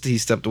 Yeah. he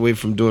stepped away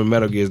from doing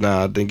Metal Gears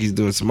now. I think he's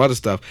doing some other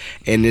stuff,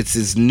 and it's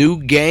his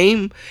new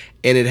game,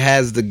 and it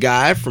has the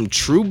guy from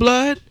True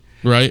Blood.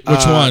 Right?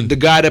 Which one? The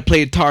guy that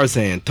played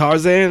Tarzan.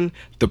 Tarzan,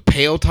 the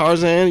pale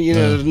Tarzan. You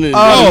know, the new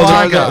Oh,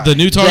 Tarzan. the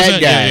new Tarzan?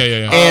 That guy.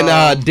 Yeah.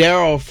 And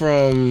Daryl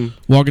from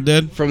Walking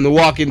Dead? The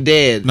Walking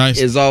Dead Nice.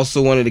 is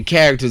also one of the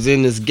characters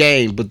in this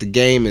game, but the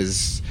game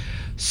is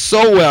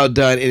so well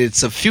done, and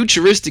it's a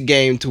futuristic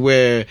game to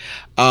where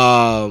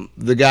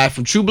the guy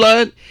from True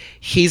Blood,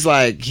 he's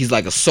like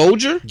a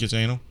soldier. Gets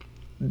anal?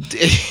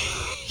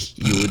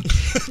 You would, I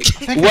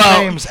think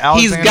well, his name's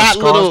Alexander he's got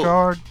little-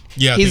 Skarsgård.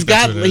 Yeah, I he's think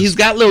that's got what it is. he's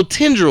got little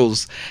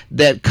tendrils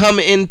that come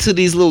into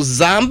these little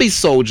zombie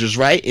soldiers,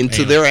 right, into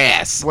Damn. their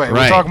ass. Wait, right.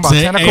 we're talking about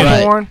Say- tentacle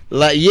Right. porn?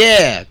 Like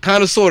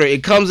kind of sort of.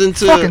 It comes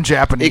into Fucking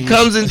Japanese. It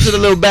comes into the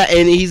little bat,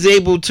 and he's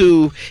able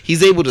to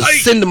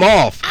send them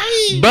off.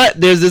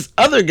 But there's this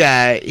other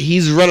guy.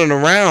 He's running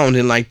around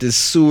in like this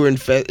sewer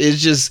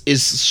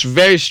it's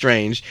very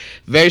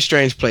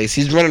strange place.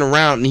 He's running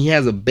around and he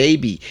has a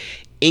baby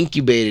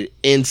incubated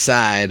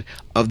inside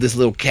of this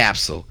little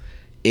capsule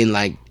in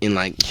like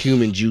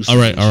human juice. All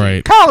right.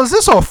 Kyle, is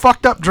this a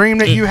fucked up dream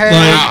that you had?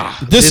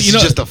 Like, This you know,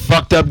 is just a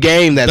fucked up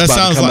game that's that about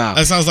sounds to come like out.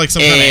 that sounds like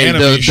some kind of And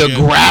anime the shit.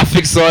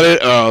 graphics on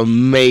it are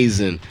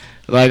amazing.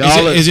 Like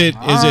all Is of it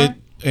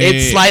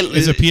It's slightly-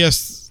 is it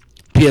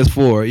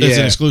PS4. Is it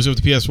Yeah, exclusive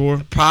to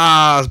PS4?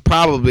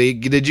 probably.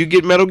 Did you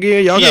get Metal Gear?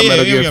 Y'all got Yeah,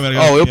 Metal yeah, Gear. we got Metal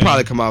Oh, Gear, it'll yeah.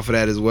 probably come out for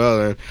that as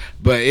well.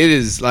 But it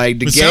is like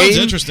the It game. sounds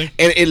interesting.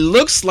 And it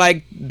looks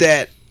like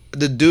that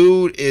the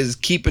dude is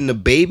keeping the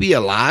baby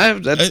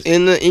alive that's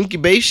in the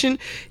incubation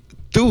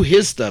through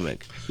his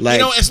stomach. Like,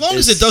 you know, as long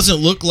as it doesn't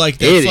look like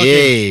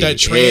that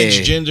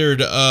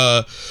transgendered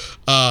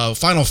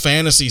Final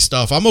Fantasy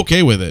stuff, I'm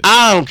okay with it.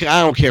 I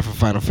don't care for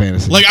Final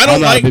Fantasy. Like I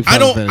don't like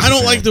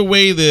the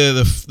way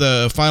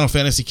the Final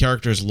Fantasy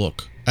characters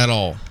look at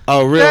all.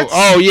 Oh, real?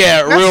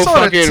 That's real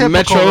fucking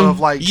Metro. Of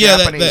like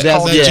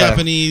Japanese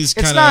Japanese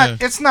kind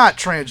of. It's not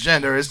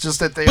transgender. It's just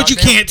that you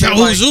can't tell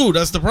who's who.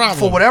 That's the problem.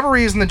 For whatever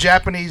reason, the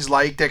Japanese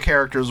like their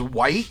characters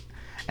white,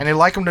 and they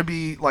like them to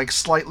be like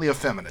slightly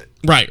effeminate.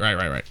 Right.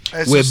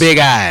 With big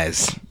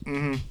eyes.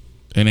 Mm-hmm.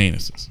 And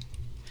anuses.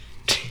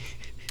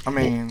 I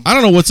mean, I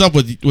don't know what's up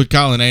with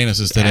Colin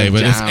anuses today,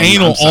 but it's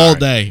anal all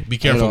day. Be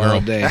careful,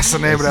 girl. That's the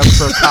name of the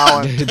episode.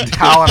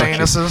 Colin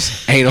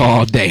anuses. Anal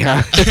all day,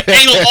 huh?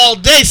 Anal all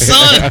day,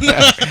 son.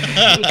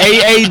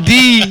 AAD.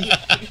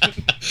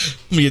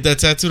 Let me get that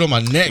tattooed on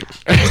my neck.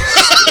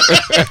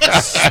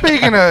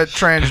 Speaking of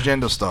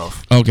transgender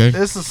stuff, okay,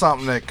 this is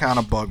something that kind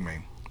of bugged me.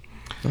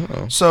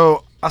 Uh-oh.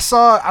 So I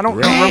saw. I don't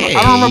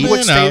remember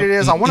what state it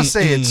is. I want to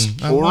say it's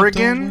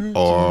Oregon.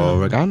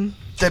 Oregon.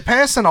 They're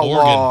passing a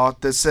law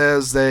that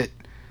says that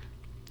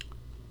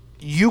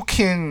you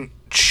can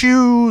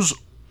choose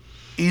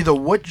either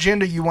what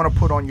gender you want to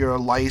put on your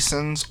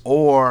license,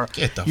 or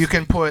you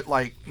can put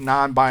like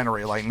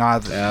non-binary, like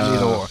neither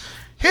or.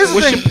 Here's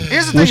the thing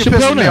that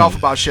pisses me off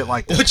about shit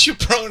like this. What's your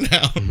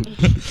pronoun?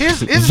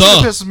 Here's the thing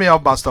that pisses me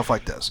off about stuff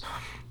like this.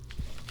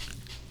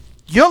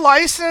 Your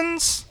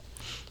license,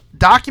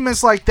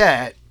 documents like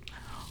that,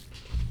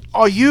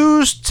 are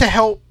used to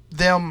help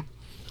them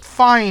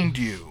find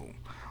you.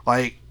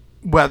 Like,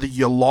 whether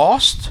you're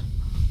lost,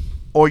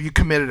 or you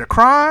committed a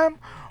crime,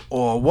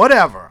 or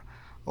whatever.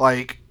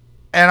 Like,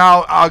 and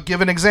I'll give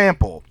an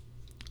example.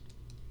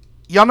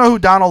 Y'all know who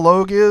Donald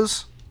Logue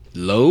is?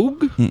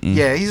 Logue? Mm-mm.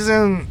 Yeah,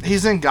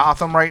 he's in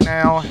Gotham right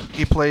now.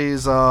 He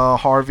plays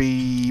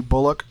Harvey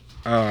Bullock.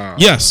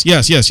 Yes.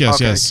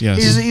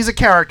 He's a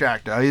character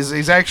actor.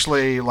 He's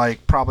actually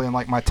like probably in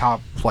like my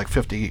top like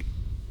 50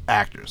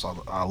 actors.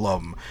 I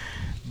love him.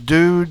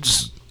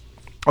 Dude's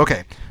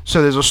okay.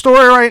 So there's a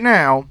story right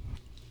now.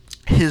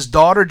 His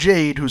daughter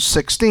Jade, who's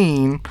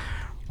 16,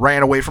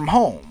 ran away from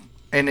home,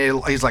 and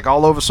he's like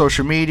all over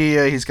social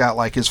media. He's got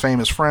like his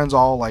famous friends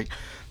all like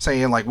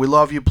saying like, "We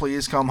love you,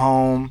 please come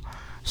home."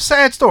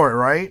 Sad story,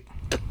 right?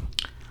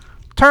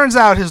 Turns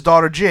out his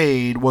daughter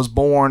Jade was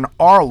born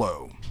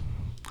Arlo,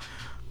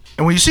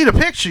 and when you see the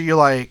picture, you're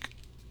like,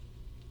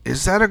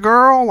 "Is that a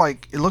girl?"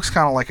 Like, it looks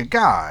kind of like a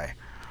guy.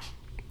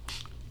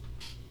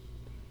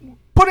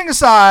 Putting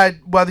aside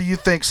whether you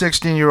think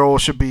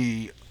 16-year-olds should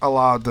be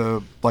allowed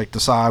to like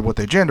decide what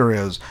their gender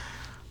is,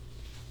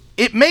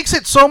 it makes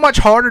it so much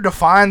harder to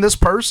find this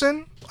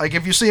person. Like,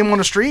 if you see him on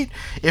the street,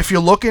 if you're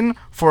looking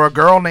for a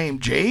girl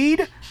named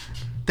Jade,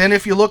 than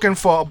if you're looking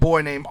for a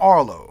boy named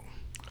Arlo.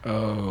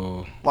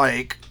 Oh,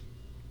 like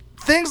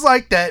things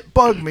like that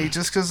bug me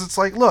just because it's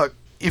like, look,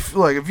 if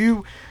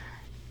you're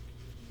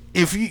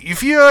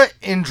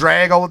in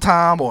drag all the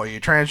time, or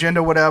you're transgender,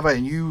 or whatever,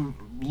 and you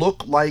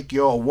look like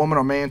you're a woman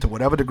or man to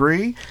whatever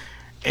degree,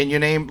 and your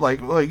name, like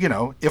you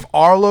know, if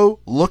Arlo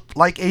looked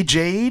like a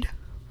Jade,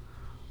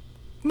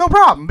 no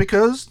problem,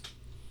 because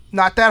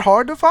not that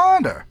hard to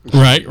find her.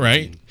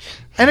 Right.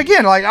 And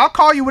again, like, I'll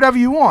call you whatever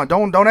you want.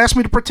 Don't ask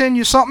me to pretend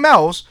you're something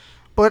else.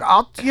 But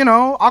I'll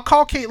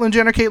call Caitlyn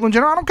Jenner.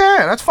 I don't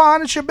care. That's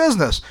fine. It's your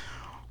business.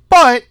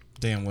 But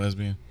damn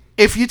lesbian.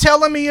 If you're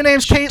telling me your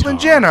name's Caitlyn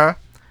Jenner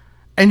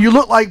and you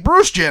look like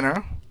Bruce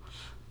Jenner,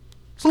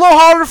 it's a little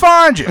harder to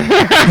find you.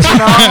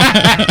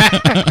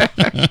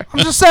 I'm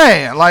just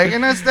saying, like,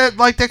 and that's that,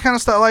 like, that kind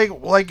of stuff.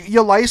 Like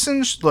your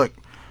license. Look,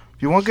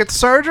 if you want to get the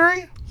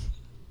surgery,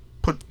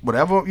 put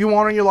whatever you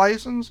want on your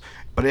license,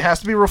 but it has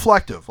to be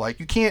reflective. Like,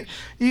 I can't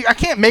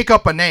make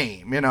up a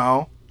name. You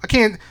know, I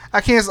can't. I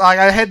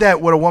had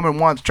that with a woman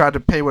once. Tried to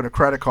pay with a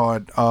credit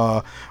card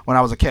when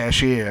I was a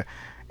cashier,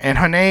 and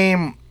her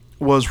name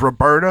was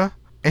Roberta,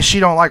 and she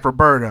don't like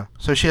Roberta,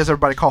 so she has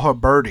everybody call her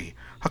Birdie.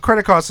 Her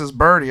credit card says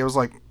Birdie. I was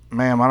like,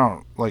 ma'am, I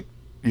don't like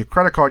your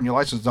credit card and your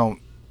license don't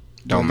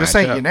this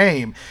ain't your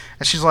name.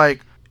 And she's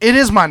like, it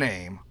is my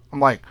name. I'm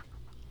like,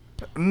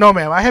 no,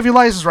 ma'am, I have your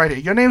license right here.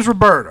 Your name's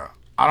Roberta.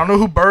 I don't know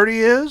who Birdie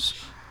is.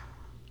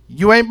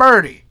 You ain't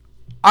Birdie.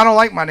 I don't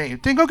like my name.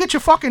 Then go get your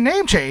fucking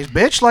name changed,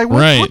 bitch. Like,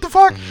 what the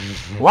fuck?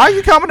 Why are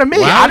you coming to me?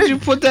 Why did you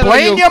put that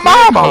blame on your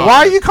mama. Card? Why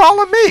are you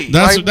calling me?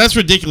 That's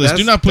ridiculous.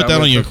 Do not put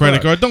that on your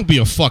credit card. Don't be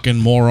a fucking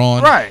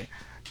moron. Right.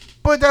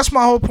 But that's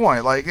my whole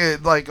point.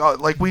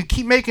 Like we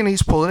keep making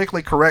these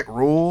politically correct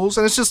rules,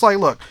 and it's just like,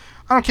 look,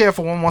 I don't care if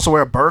a woman wants to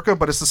wear a burqa,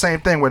 but it's the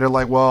same thing where they're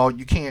like, well,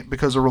 you can't,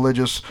 because of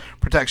religious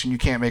protection, you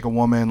can't make a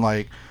woman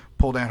like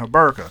pull down her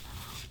burqa.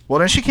 Well,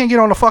 then she can't get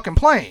on the fucking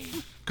plane.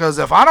 Because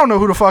if I don't know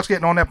who the fuck's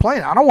getting on that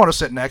plane, I don't want to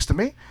sit next to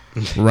me.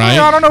 Right.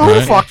 I don't know who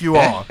the fuck you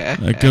are.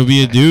 It could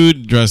be a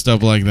dude dressed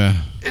up like that.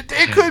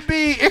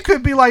 It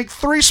could be like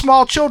three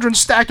small children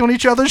stacked on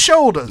each other's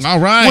shoulders. All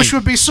right. Which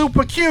would be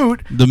super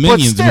cute. The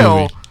Minions but still,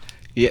 movie.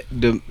 Yeah,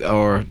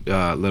 or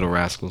Little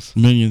Rascals.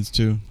 Minions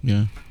too.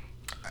 Yeah.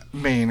 I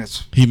mean,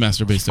 it's He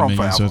masturbates to from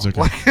minions, so it's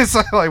forever. okay. Like it's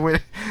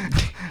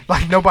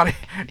like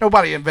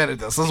nobody invented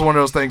this. This is one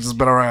of those things that's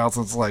been around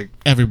since like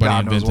Everybody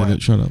God knows invented when.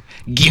 it. Shut up.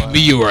 Give me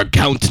your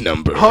account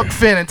number. Huck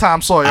Finn and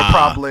Tom Sawyer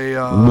probably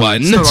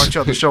one. stood on each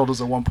other's shoulders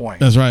at one point.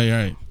 That's right. You're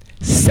right.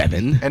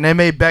 7. And they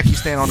made Becky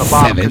stand on the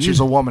bottom because 7. she's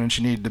a woman and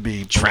she needed to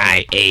be.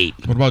 Try 8.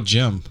 What about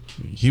Jim?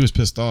 He was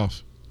pissed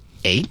off.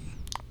 8.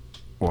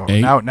 Well,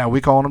 8. now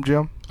we calling him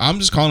Jim. I'm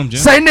just calling him Jim.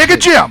 Say nigga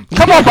Jim.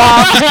 Come on,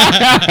 Bob.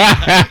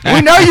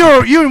 We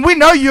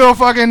know you're a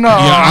fucking.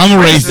 Yeah, I'm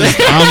a racist.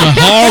 I'm a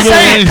horrible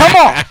Say it. racist. Come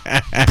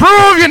on.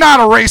 Prove you're not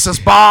a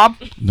racist, Bob.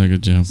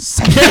 Nigga Jim.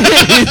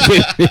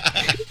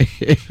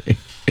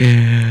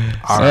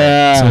 All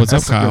right. So what's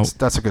up, Kyle?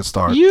 That's a good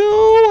start. You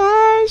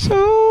are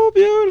so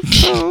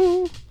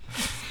beautiful.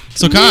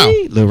 So Kyle,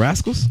 Little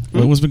Rascals.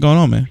 what's been going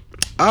on, man?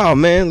 Oh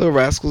man, Little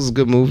Rascals is a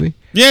good movie.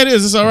 Yeah, it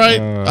is. It's all right.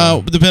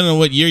 Depending on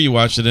what year you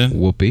watched it in.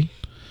 Whoopi.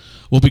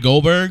 Whoopi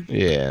Goldberg.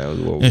 Yeah.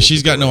 And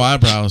she's got no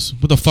eyebrows.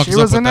 What the fuck She is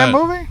up was with in that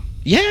movie.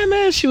 Yeah,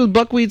 man, she was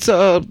Buckwheat's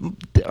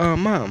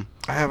mom.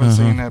 I haven't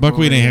seen that.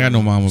 Buckwheat movie. ain't had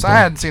no mama. So I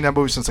hadn't seen that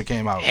movie since it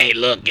came out. Hey,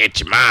 look, get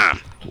your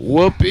mom.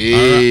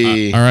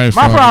 Whoopi. All right.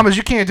 My fine. problem is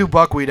you can't do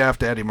Buckwheat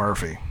after Eddie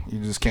Murphy. You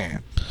just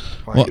can't.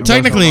 Like, Well, it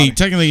wasn't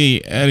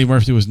technically, Eddie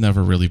Murphy was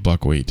never really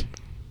Buckwheat.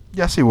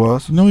 yes, he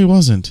was. No, he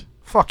wasn't.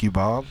 Fuck you,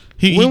 Bob.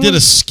 He When did a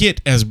was- skit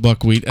as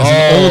Buckwheat as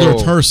an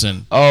older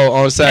person. Oh,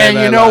 on Saturday And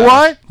Night you know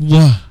Live. what?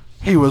 What?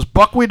 He was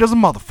Buckwheat as a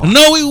motherfucker.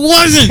 No, he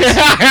wasn't.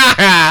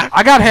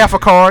 I got half a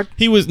card.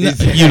 He was. He's-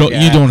 You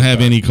don't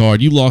have any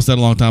card. You lost that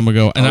a long time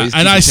ago, and he's I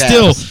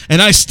keeping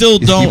tabs. still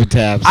He's don't. keeping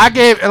tabs. I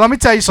gave. And let me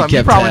tell you something. You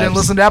kept probably tabs. didn't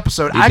listen to the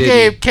episode. He I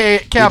didn't.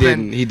 gave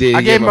Kevin. He did. I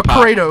He gave gave him a him a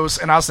pop.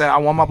 Kratos, and I said I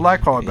want my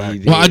black card back. He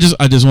did. Well, I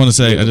just want to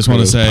say, Yeah,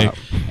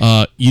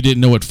 Kratos you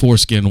didn't know what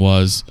foreskin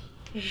was,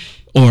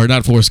 or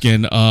not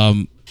foreskin.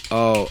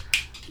 Oh,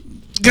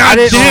 God I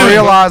didn't damn it.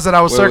 realize that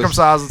I was What was-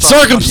 circumcised.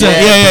 until- Circumcised.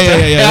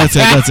 Yeah. That's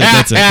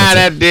it.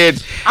 that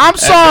did. I'm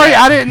sorry,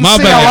 I didn't My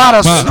see bad. a lot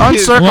of My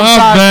uncircumcised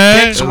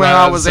bad. dicks when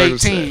I was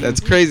 18.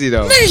 That's crazy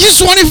though. Nigga,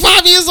 you're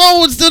 25 years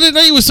old and still didn't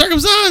know you was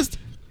circumcised.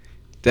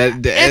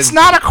 It's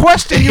not a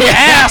question you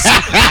ask.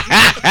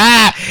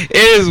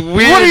 It is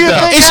weird. What do you though.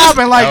 think It's just-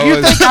 happened? Like you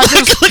think I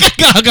just? Look at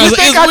God, You guys,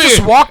 think it's I weird.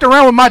 just walked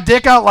around with my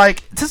dick out?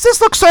 Like, does this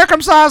look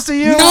circumcised to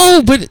you?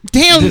 No, but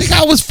damn, nigga,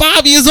 I was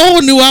 5 years old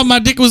and knew how my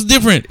dick was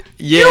different.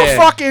 Yeah. You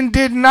fucking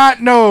did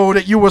not know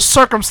that you were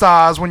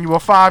circumcised when you were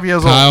 5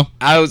 years old. Kyle,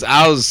 I was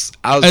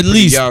at pretty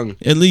least young.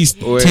 at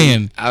least When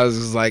 10. I was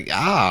just like,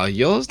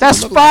 yours.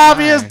 That's don't look 5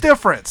 like years mine.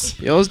 difference.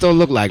 Yours don't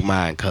look like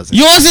mine, cousin.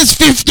 Yours is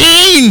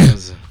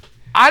 15.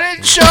 I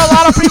didn't show a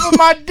lot of people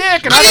my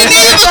dick, and I didn't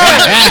know.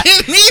 I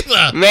didn't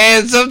either.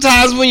 Man,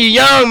 sometimes when you're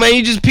young, man,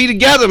 you just pee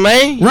together,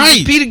 man. You Right.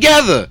 just pee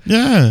together.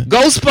 Yeah.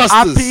 Ghostbusters.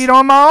 I peed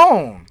on my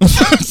own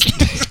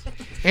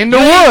in the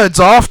woods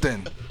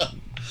often.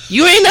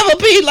 You ain't never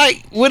peed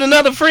like with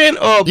another friend,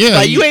 or Yeah,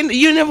 like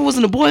you never was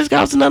in the Boy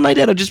Scouts or nothing like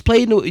that, or just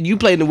played you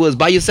played in the woods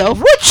by yourself.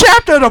 What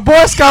chapter of the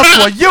Boy Scouts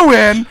were you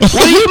in? What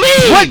do you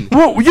mean?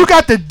 What you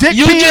got the dick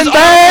You peeing just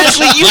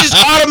badge?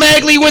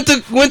 automatically went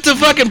to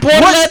fucking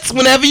portlets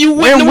whenever you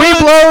went When in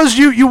the woods.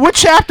 Weeblos, you what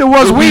chapter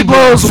was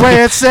Weeblos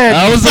where it said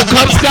I was a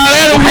Cub Scout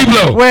and a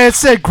Weeblo. where it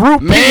said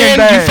group peeing Man,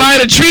 badge? you find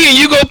a tree and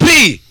you go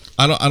pee.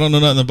 I don't know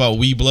nothing about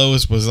wee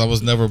blows because I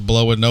was never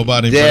blowing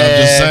nobody. But I'm Yeah.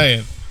 just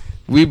saying.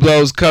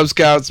 Weeblos, Cub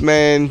Scouts,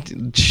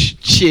 man.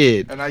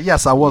 Shit. And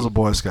yes, I was a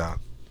Boy Scout.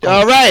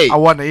 All right. I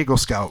wasn't an Eagle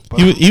Scout. But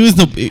He was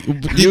the.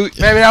 You,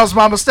 maybe that was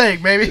my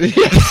mistake. Maybe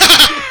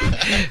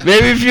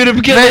maybe if you'd have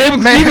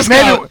become an Eagle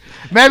Scout.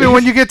 maybe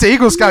when you get to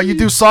Eagle Scout, you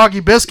do soggy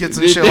biscuits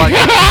and shit like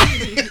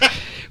that.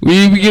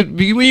 When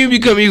you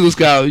become Eagle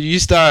Scout,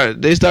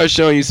 they start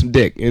showing you some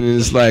dick, and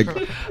it's like,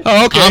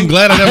 oh, okay. I'm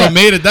glad I never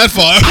made it that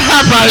far.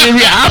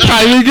 I'll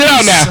probably get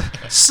out now.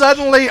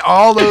 Suddenly,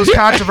 all those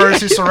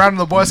controversies surrounding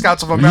the Boy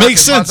Scouts of America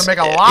Makes about sense. to make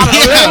a lot of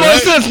That sense.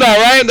 makes sense now,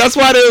 right? That's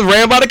why they was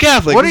ran by the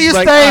Catholics. What do you It's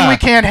like, say we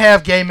can't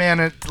have gay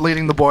men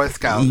leading the Boy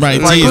Scouts?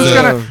 Right, Like,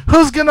 Jesus.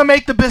 who's gonna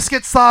make the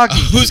biscuits soggy?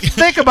 Who's-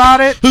 Think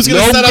about it. Who's gonna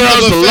No set up girls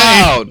the buffet?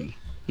 allowed.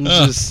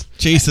 Ugh, Just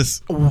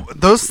Jesus.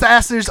 Those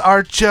sassers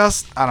are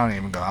just. I don't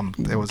even go.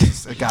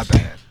 It got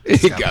bad.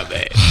 it got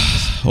bad.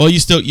 Well, you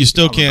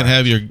still can't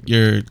have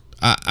your.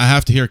 I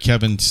have to hear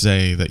Kevin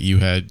say that you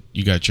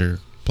got your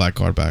black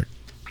card back.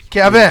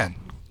 Kevin,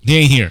 He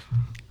ain't here.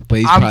 But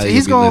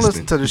he's gonna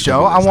listen to the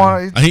show. I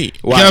want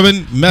Why?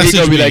 Kevin, message He's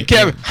gonna be me. like,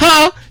 Kevin,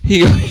 huh?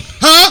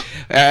 Huh?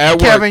 At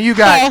work. Kevin. You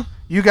got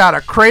a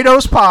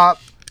Kratos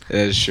pop,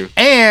 That's true.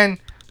 and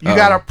you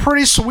got a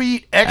pretty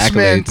sweet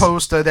X-Men Accolades.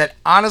 poster that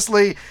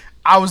honestly.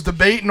 I was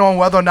debating on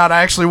whether or not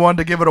I actually wanted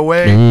to give it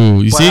away.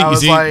 Ooh, you but see- I you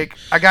was see? like,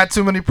 I got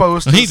too many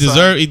posters. He so-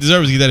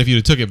 deserves to get that if you'd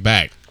have took it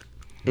back.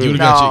 If you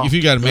No. if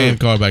you got a man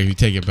card back, if you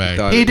take it back.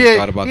 Thought- He thought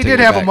did. about He taking did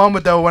it have a back.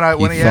 moment though when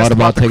He he thought asked about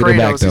about the taking it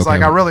back, Kratos. though, He's like,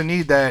 I Kevin. really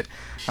need that.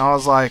 And I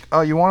was like,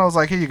 oh, you want? I was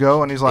like, here you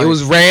go. And he's like, It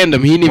was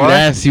random. He didn't even What?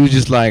 ask. He was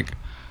just like,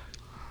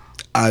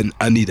 I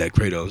need that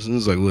Kratos. And it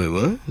was like, wait,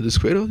 what? This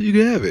Kratos? You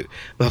can have it.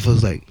 My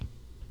was like,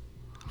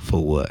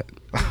 For what?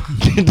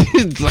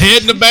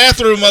 Head in the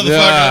bathroom,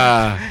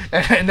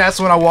 motherfucker. And that's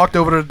when I walked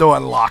over to the door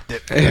and locked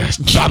it.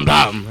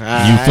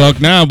 You fuck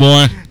now,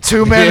 boy.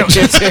 2 men.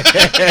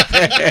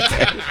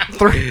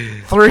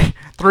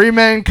 three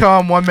men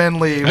come, 1 man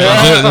leave.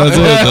 That's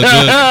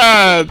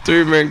it.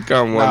 3 men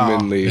come, 1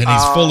 man leave.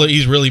 And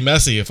he's really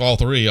messy if all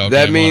 3 all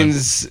That came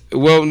means,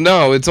 well,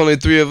 no, it's only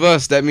 3 of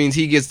us. That means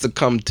he gets to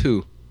come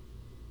too.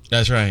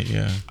 That's right,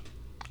 yeah.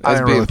 I That's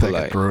didn't being really think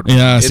polite. it through.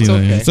 Yeah, I see It's that.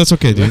 okay. Yeah. That's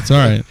okay, dude. It's all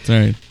right. It's all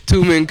right.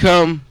 2 men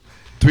come,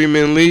 3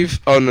 men leave.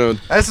 Oh no.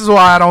 This is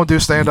why I don't do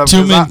stand up.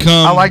 2 men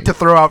come. I like to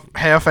throw out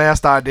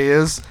half-assed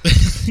ideas.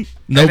 And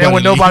Nobody then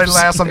when nobody leaves.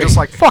 laughs, I'm just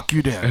like, fuck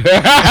you then.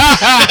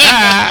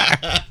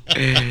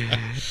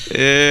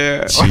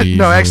 Yeah.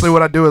 No, actually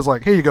what I do is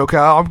like, here you go,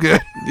 Kyle, I'm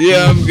good.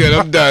 Yeah, I'm good.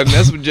 I'm done.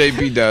 That's what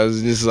JP does.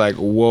 And it's like,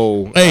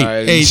 whoa. Hey, all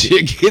right, hey,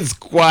 shit gets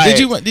quiet.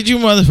 Did you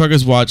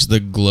motherfuckers watch the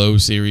Glow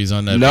series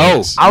on Netflix?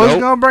 No. I was Nope.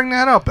 going to bring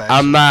that up, actually.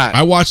 I'm not.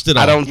 I watched it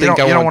all. I don't You think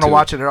don't I want want to to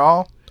watch it at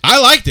all? I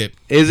liked it.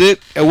 Is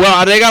it?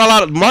 Well, they got a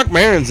lot of Mark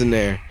Maron's in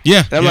there.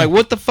 Yeah. And I'm yeah. like,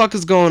 what the fuck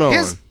is going on?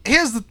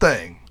 Here's the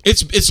thing.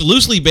 It's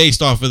loosely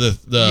based off of the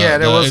Yeah,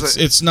 there was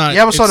it's not. You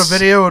ever saw the it's-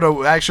 video of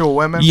the actual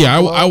women? Yeah,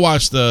 from Glow? I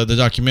watched the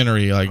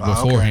documentary like Oh,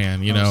 okay.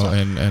 beforehand, you I'm know, sorry.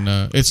 and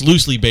it's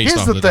loosely based Here's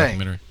off the of the thing.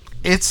 documentary.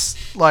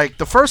 It's like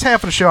the first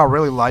half of the show I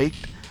really liked,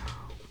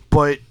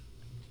 but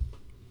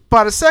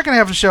by the second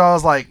half of the show I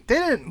was like, they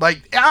didn't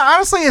like.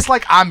 Honestly, it's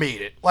like I made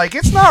it. Like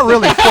it's not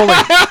really fully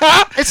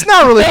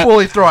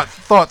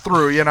thought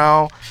through. You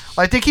know,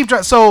 like they keep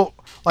trying. So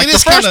like It the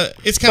is first,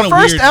 kinda the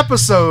first weird.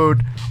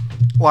 episode,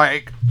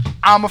 like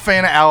I'm a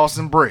fan of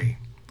Allison Brie.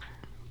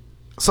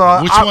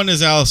 So Which one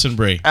is Allison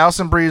Brie?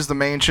 Allison Brie is the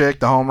main chick,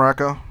 the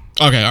homewrecker.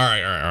 Okay, all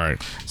right.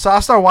 So I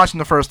started watching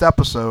the first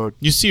episode.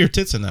 You see her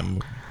tits in that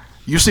movie.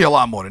 You see a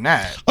lot more than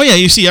that. Oh yeah,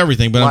 you see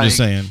everything, but I'm just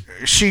Like,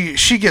 saying.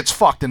 She gets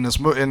fucked in this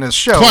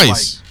show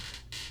Twice.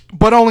 like,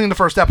 but only in the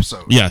first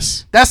episode.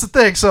 Yes. That's the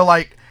thing. So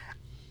like,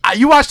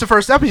 you watch the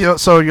first episode,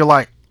 so you're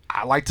like,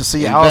 I like to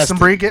see Allison Invested.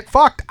 Brie get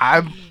fucked.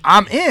 I'm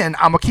in.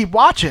 I'm gonna keep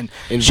watching.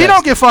 She Invested.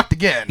 don't get fucked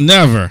again.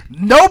 Never.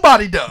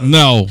 Nobody does.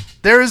 No.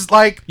 There is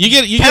like You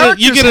get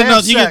characters have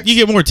enough. sex. You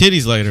get more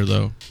titties later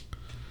though.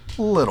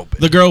 a little bit.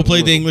 The girl who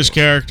played the English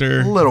character.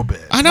 A little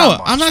bit. I know. Not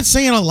much. I'm not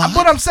saying a lot.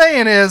 What I'm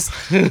saying is,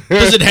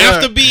 Does it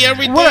have to be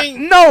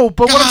everything? no.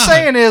 But what I'm God.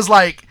 saying is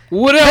like,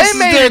 What else is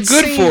made there it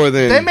good seem- for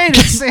then? They made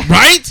it seem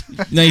Right?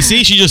 Now you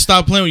see, she just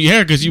stopped playing with your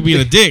hair because you being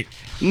a dick.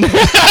 No.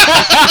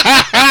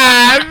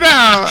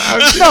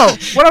 No,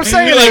 what I'm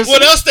saying You're like, is,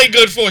 what else they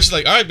good for? She's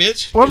like, all right,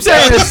 bitch. what I'm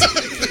saying is,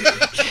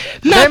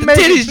 Not the make-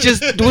 titties,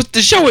 just with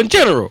the show in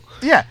general.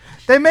 yeah,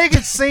 they make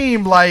it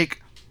seem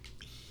like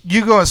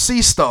you're gonna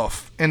see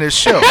stuff in this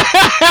show.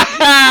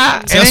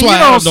 That's then why you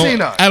don't see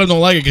nothing. Adam don't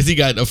like it because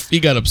he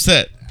got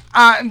upset.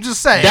 I'm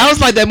just saying. That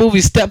was like that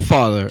movie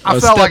Stepfather. I or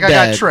felt like I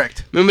got Stepdad.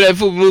 tricked. Remember that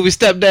movie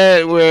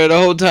Stepdad, where the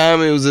whole time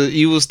it was an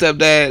evil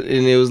stepdad,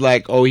 and it was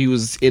like, oh, he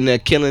was in there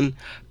killing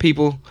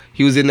people.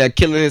 He was in there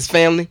killing his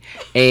family,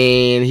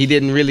 and he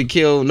didn't really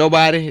kill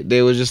nobody.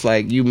 They was just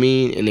like, you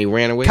mean, and they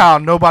ran away. Kyle,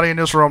 nobody in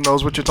this room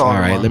knows what you're talking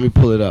All right, about. let me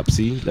pull it up.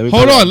 See, let me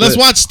Hold pull it on, up. let's The-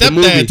 watch the Stepdad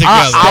movie. together.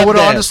 I would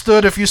have Stepdad.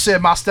 understood if you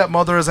said my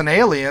stepmother is an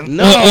alien.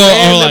 No, Or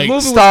man, like the movie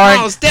was starring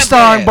called Stepdad.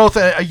 starring both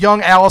a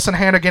young Allison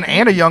Hannigan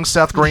and a young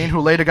Seth Green, who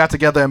later got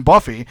together in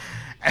Buffy.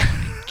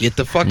 Get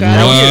the fuck out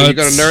of here! You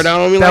gonna nerd out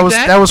on me like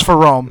that? That was for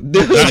Rome.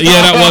 Yeah,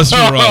 that was for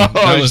Rome. That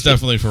Oh, was shit.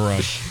 definitely for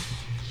Rome.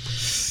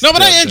 No,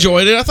 but I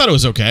enjoyed it. I thought it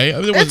was okay. I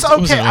mean, It's it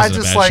wasn't okay. I a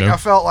just bad like show. I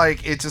felt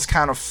like it just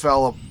kind of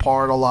fell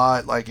apart a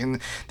lot. Like, and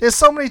there's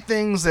so many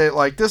things that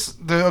like this.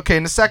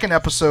 In the second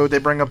episode, they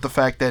bring up the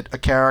fact that a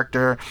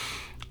character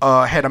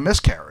had a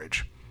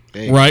miscarriage.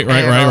 Right. And,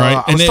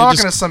 I was they talking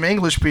just- to some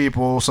English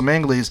people, some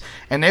English,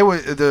 and they were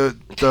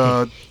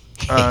the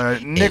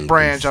Nick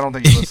Branch. I don't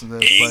think you listen to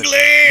this,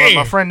 but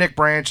my friend Nick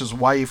Branch's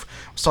wife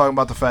was talking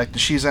about the fact that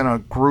she's in a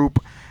group.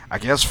 I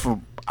guess for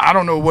I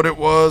don't know what it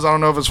was. I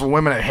don't know if it's for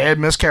women that had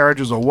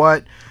miscarriages or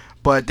what.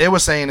 But they were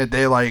saying that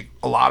they like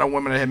a lot of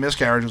women that had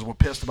miscarriages were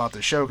pissed about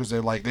the show because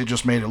they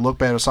just made it look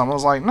bad or something. I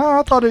was like, no,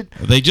 I thought it.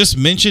 They just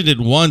mentioned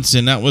it once,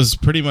 and that was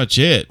pretty much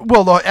it.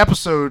 Well, the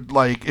episode,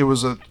 like, it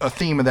was a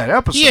theme of that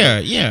episode.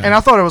 Yeah. And I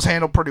thought it was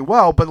handled pretty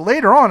well. But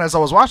later on, as I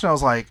was watching, I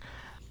was like,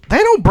 they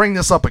don't bring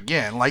this up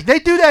again. Like, they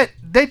do that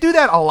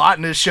a lot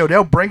in this show.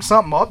 They'll bring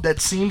something up that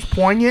seems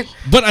poignant,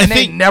 But I and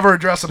think- they never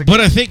address it again.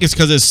 But I think it's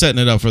because it's setting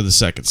it up for the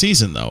second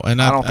season, though.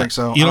 And I don't think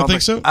so. You don't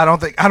think so? I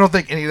don't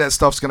think any of that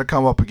stuff's gonna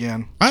come up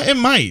again. It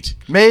might.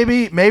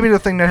 Maybe the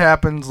thing that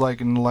happens like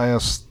in the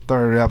last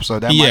third episode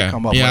that might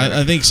come up. Yeah, later.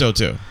 I think so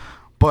too.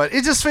 But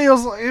it just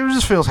feels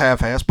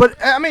half-assed. But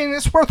I mean,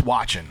 it's worth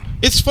watching.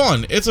 It's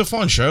fun. It's a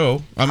fun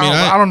show. I mean,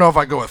 I don't know if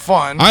I go with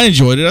fun. I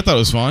enjoyed it. I thought it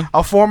was fun.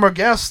 A former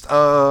guest,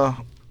 was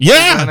in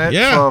Yeah, it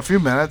yeah. for a few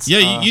minutes.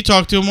 Yeah, you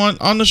talked to him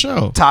on the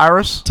show.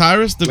 Tyrus.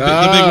 Tyrus, the big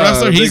Ah,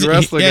 wrestler. the big He's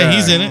wrestler yeah, guy.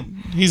 he's in it.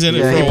 He's in it.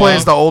 Yeah, for he a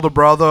plays the while. older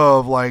brother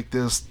of like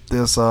this.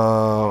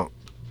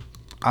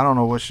 I don't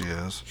know what she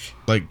is.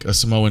 like a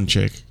Samoan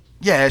chick.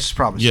 Yeah, she's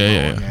probably.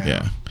 Yeah, Samoan,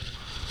 yeah.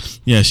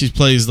 Yeah, she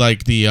plays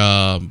like the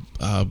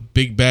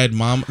big bad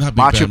mom. Not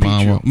big Machu bad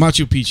mama. Picchu.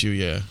 Machu Picchu.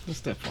 Yeah. The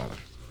stepfather.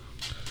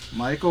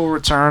 Michael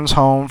returns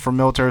home from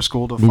military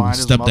school to find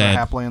his mother stepdad.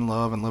 happily in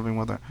love and living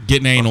with her.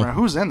 Getting anal. girlfriend.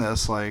 Who's in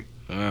this? Like,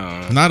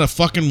 Not a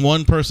fucking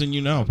one person you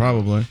know,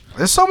 probably.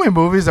 there's so many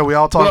movies that we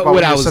all talk But about. what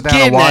when I we was sit down and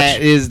getting watch.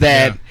 at is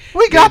that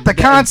We got the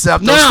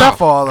concept of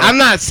stepfather. I'm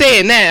not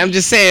saying that. I'm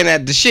just saying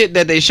that the shit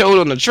that they showed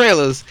on the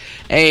trailers,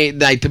 ain't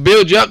like to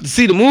build you up to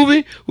see the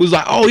movie, was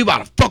like, oh, he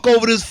about to fuck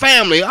over this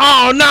family.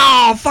 Oh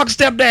no, fuck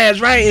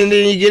stepdads, right? And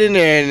then you get in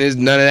there and there's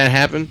none of that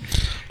happened.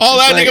 All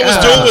It's that like, nigga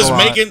was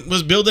doing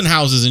was lot. building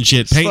houses and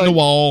shit, painting the like-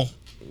 wall,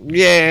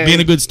 Yeah.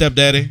 being a good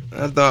stepdaddy,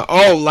 I thought,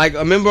 like I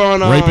remember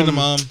on raping the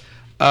mom.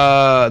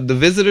 The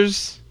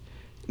Visitors.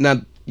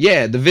 The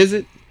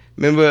Visit.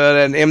 Remember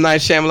that M.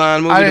 Night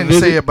Shyamalan movie? I The didn't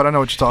Visit? see it, but I know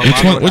what you're talking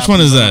about. Which one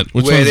is that?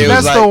 Which Where one is they that?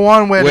 was That's like- the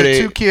one where where the they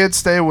two kids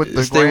stay with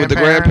the Stay with the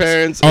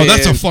grandparents. Oh,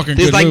 that's a and fucking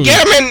it's good like, movie.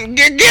 get them in,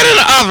 get in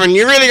the oven.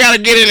 You really got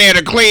to get in there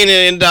to clean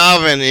it in the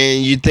oven,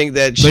 and you think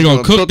that They she's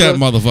gonna cook that it.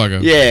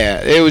 motherfucker.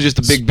 Yeah, it was just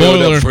a big build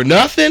Spoiler. up for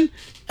nothing.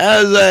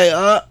 I was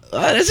like,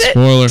 that's it.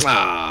 Spoiler.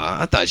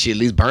 I thought she'd at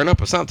least burn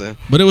up or something.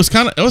 But it was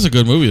a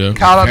good movie though.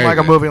 Kyle doesn't Very like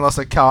a good. movie unless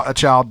a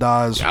child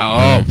dies.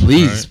 Oh,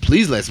 please, Right.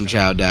 please let some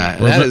child die.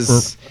 Re- That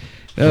is.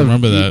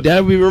 remember that.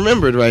 That'll be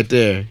remembered right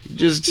there.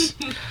 Just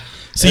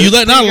See, you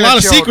let out a Speaking lot of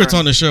of secrets children-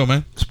 on the show,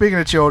 man. Speaking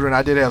of children,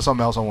 I did have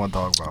something else I want to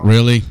talk about.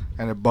 Really?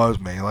 And it bugs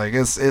me. Like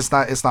it's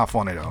not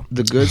funny though.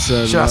 the good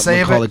son. Should I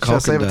save Macaulay it? Should I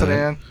save it to Culkin the died.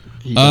 end?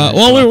 He died.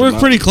 Well, Fell we're out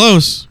pretty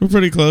close. We're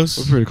pretty close.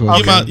 We're pretty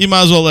close. Okay. You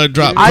might as well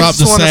drop I the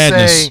just want to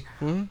sadness.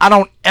 say, I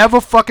don't ever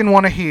fucking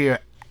want to hear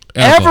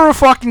ever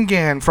fucking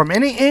again from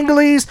any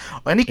English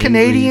or any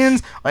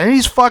Canadians or any of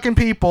these fucking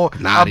people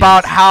Not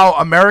about how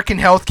American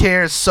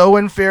healthcare is so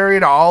inferior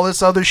to all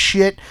this other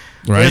shit.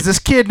 Right. There's this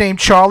kid named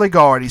Charlie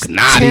Gard. He's 10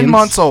 Canadians.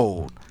 months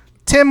old.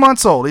 10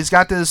 months old. He's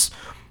got this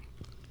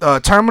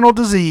terminal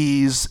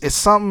disease. It's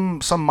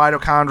some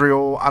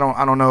mitochondrial.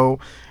 I don't know.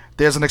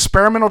 There's an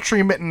experimental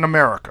treatment in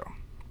America.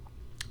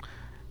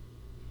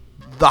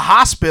 The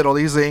hospital,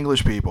 these are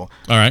English people.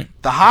 All right.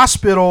 The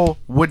hospital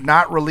would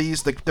not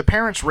release, the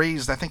parents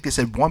raised, I think they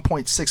said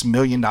 $1.6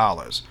 million.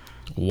 Wow.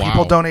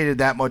 People donated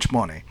that much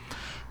money.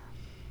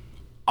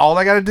 All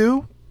I got to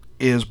do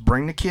is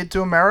bring the kid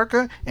to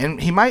America,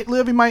 and he might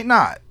live, he might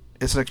not.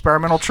 It's an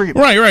experimental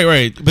treatment.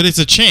 Right. But it's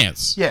a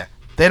chance. Yeah.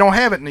 They don't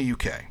have it in the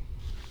UK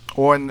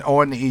or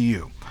in the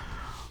EU.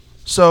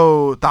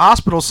 So the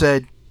hospital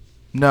said,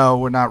 no,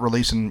 we're not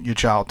releasing your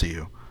child to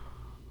you.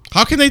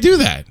 How can they do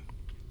that?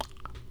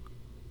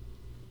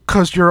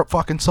 Because Europe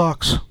fucking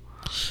sucks.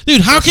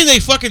 Dude, how can they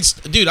fucking...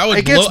 Dude, I would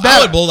It gets blow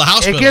better. the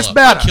hospital It gets up.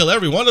 better. I'd kill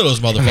every one of those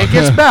motherfuckers. It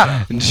gets better.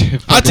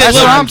 I tell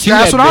That's you,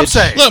 what I'm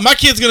saying. look, my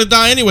kid's going to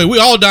die anyway. We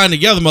all dying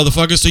together,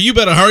 motherfuckers, so you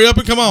better hurry up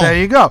and come on. There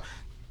you go.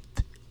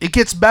 It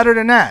gets better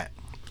than that.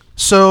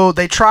 So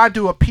they tried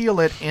to appeal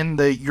it in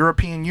the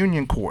European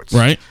Union courts.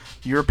 Right.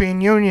 European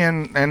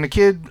Union, and the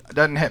kid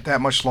doesn't have that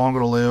much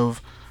longer to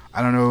live.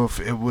 I don't know if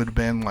it would have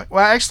been like.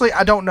 Well, actually,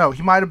 I don't know.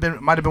 He might have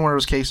been one of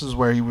those cases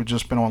where he would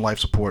just been on life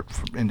support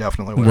for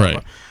indefinitely. Whatever.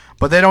 Right.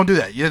 But they don't do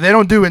that. They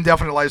don't do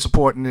indefinite life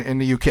support in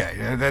the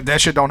UK. That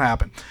shit don't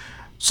happen.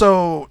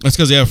 So That's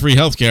because they have free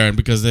health care and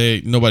because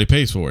nobody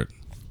pays for it.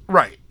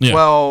 right. Yeah.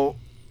 Well,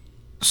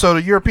 so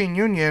the European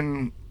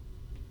Union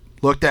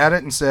looked at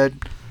it and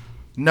said,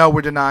 no,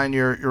 we're denying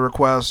your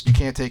request. You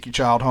can't take your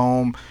child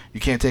home. You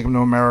can't take him to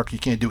America. You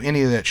can't do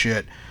any of that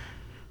shit.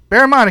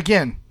 Bear in mind,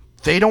 again,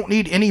 they don't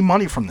need any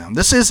money from them.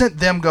 This isn't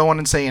them going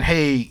and saying,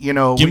 hey,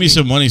 Give me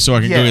some money so I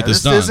can go get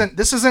this done.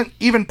 This isn't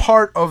even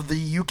part of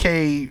the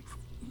UK,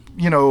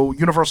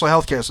 universal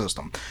healthcare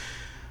system.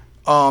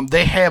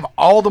 They have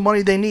all the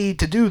money they need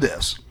to do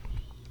this.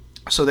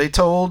 So they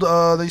told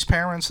these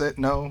parents that,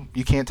 no,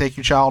 you can't take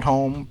your child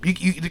home.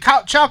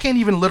 The child can't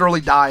even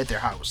literally die at their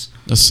house.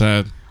 That's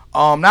sad.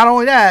 Not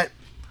only that,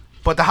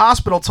 but the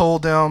hospital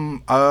told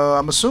them,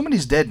 I'm assuming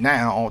he's dead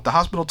now. The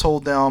hospital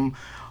told them,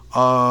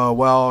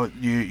 well,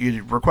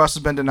 your request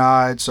has been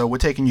denied, so we're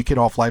taking your kid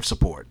off life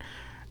support.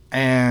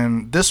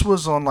 And this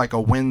was on like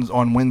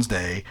on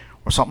Wednesday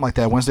or something like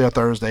that, Wednesday or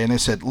Thursday. And they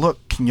said,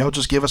 look, can y'all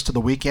just give us to the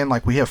weekend?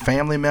 Like, we have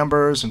family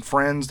members and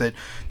friends that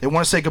they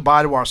want to say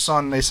goodbye to our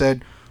son. And they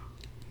said,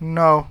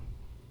 no,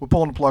 we're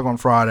pulling the plug on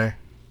Friday.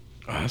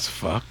 Oh, that's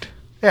fucked.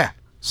 Yeah.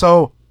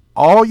 So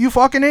all you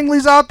fucking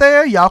English out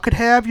there, y'all could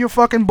have your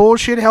fucking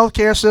bullshit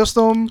healthcare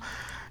system.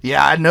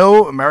 Yeah, I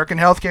know American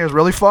healthcare is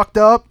really fucked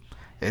up.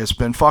 It's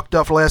been fucked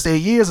up for the last 8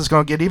 years. It's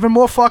going to get even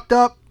more fucked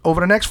up over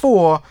the next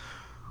 4.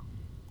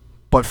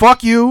 But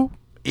fuck you.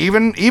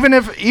 Even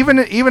if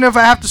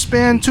I have to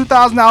spend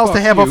 $2,000 to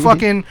have a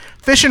fucking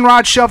fishing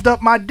rod shoved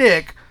up my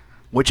dick,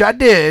 which I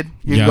did.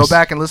 You can go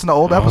back and listen to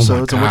old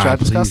episodes in which I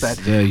discussed that.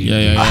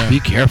 Yeah. Be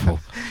careful.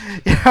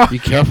 Be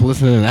careful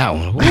listening to that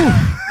one.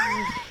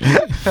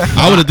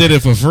 I would have did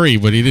it for free,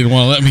 but he didn't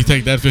want to let me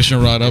take that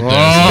fishing rod up there.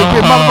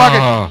 Stupid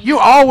motherfucker, you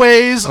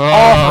always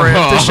offer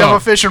it to shove a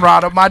fishing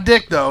rod up my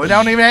dick, though. It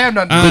don't even have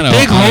nothing to do with I know,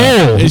 big I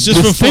know. hole. It's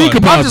just for think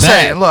fun. about I'm just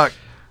that. saying, look,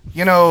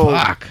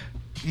 Fuck.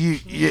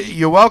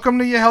 you're welcome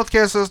to your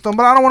healthcare system,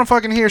 but I don't want to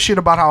fucking hear shit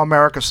about how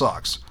America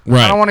sucks.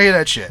 Right. I don't want to hear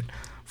that shit.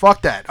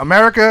 Fuck that.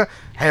 America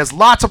has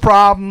lots of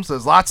problems.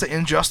 There's lots of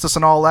injustice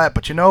and all that.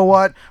 But you know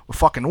what? We're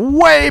fucking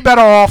way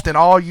better off than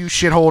all you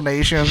shithole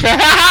nations.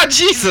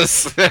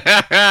 Jesus.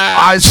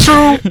 It's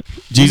true.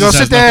 You gonna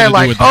sit there and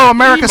like, oh,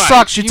 America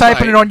sucks. You're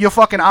typing it on your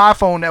fucking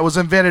iPhone that was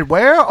invented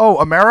where? Oh,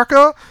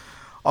 America?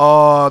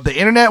 The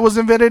internet was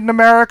invented in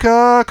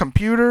America.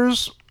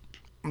 Computers?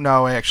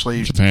 No,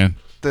 actually. Japan.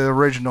 The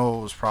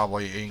original was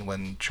probably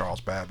England,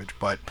 Charles Babbage.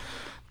 But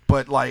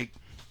like,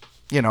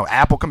 you know,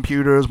 Apple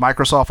computers,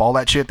 Microsoft, all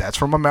that shit, that's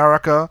from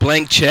America.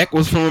 Blank Check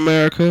was from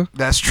America.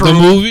 That's true. The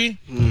movie?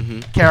 Mm-hmm.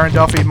 Karen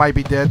Duffy might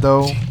be dead,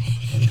 though,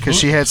 because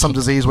she had some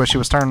disease where she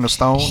was turning to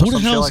stone. Who the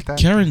hell like that.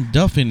 Karen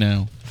Duffy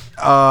now?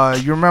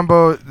 You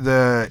remember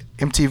the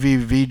MTV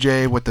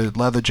VJ with the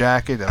leather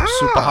jacket that was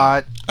super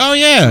hot? Oh,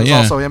 yeah, She was yeah.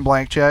 also in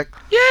Blank Check.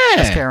 Yeah.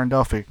 That's Karen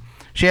Duffy.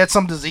 She had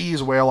some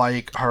disease where,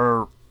 like,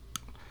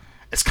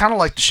 it's kind of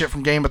like the shit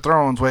from Game of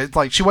Thrones, where it's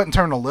like she wasn't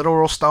turning a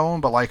literal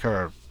stone, but, like,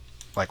 her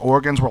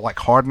organs were, like,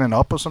 hardening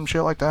up or some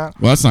shit like that.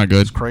 Well, that's not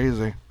good. It's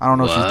crazy. I don't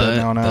know if she's dead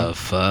now. What the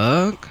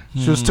fuck?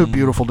 She was too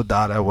beautiful to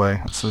die that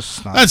way. It's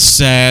just not, That's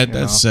sad. you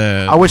That's know.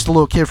 sad. I wish the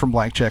little kid from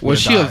Blank Check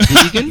Was would have she a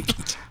died. vegan?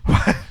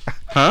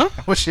 Huh?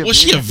 Was she a Was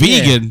she a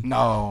vegan? vegan?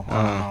 No.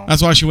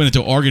 That's why she went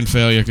into organ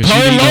failure, because she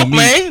Tone didn't Loc, eat meat.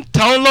 man.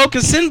 Tone Loc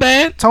and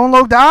Sinbad. Tone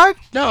Loc died?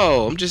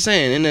 No, I'm just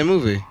saying, in that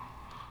movie.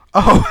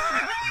 Oh.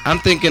 I'm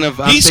thinking of.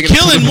 He's thinking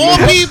of killing two more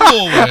different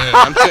people. movies.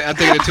 I'm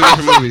thinking of two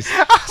different movies.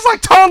 I was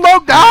like, Tone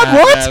Loc died?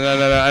 What?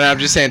 No. I'm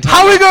just saying.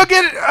 How we gonna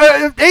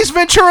get Ace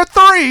Ventura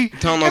 3?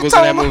 Tone Loc was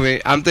in that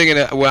movie. I'm thinking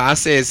of, well, I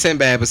said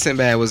Sinbad, but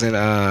Sinbad was in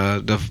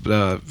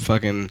the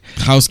fucking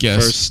House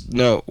Guest. first.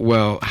 No,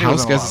 well, He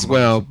was House in a Guest lot as of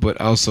well, but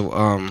also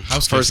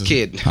House First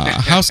Guest Kid.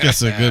 House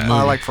Guest is a good movie.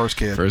 I like First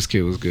Kid. First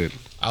Kid was good.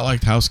 I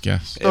liked House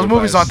Guest. Those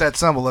movies aren't that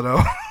similar,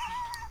 though.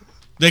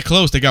 They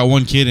close. They got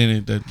one kid in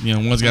it that, you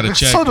know, one's got a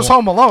check. So does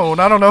Home Alone.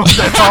 I don't know if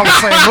that's all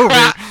the same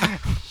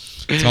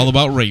movie. It's all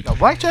about rape. No,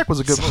 Blank Check was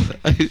a good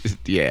movie.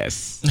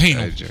 Yes. Hey,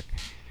 no.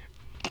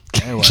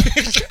 Anyway.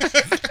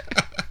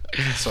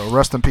 So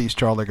rest in peace,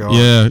 Charlie Gard.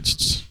 Yeah,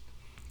 it's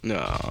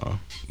No.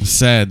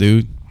 sad,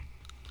 dude.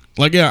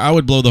 Like, yeah, I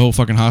would blow the whole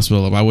fucking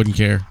hospital up. I wouldn't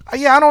care.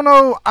 Yeah, I don't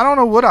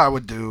know what I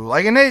would do.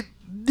 Like, and they,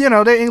 you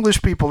know, they're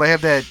English people. They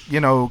have that, you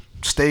know,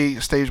 stay.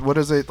 What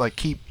is it? Like,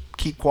 keep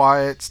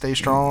quiet, stay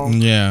strong.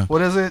 Yeah.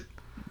 What is it?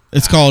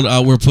 It's called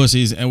We're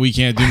Pussies and We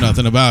Can't Do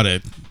Nothing About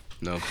It.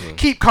 No clue.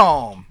 Keep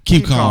calm.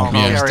 Keep calm,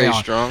 yeah. Carry Stay on.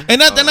 strong. And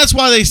that's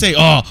why they say,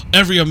 oh,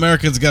 every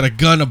American's got a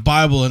gun, a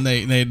Bible, and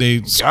they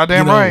Goddamn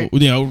you know, right.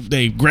 You know,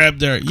 they grab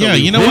their be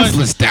you know what?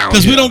 ruthless down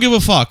Because we here. don't give a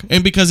fuck.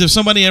 And because if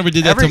somebody ever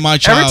did that to my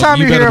child, every time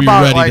you better hear be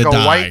about ready like to a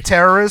die. white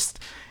terrorist,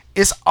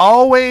 it's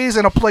always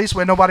in a place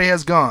where nobody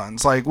has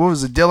guns. Like, what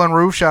was it? Dylan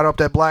Roof shot up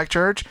that black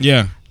church.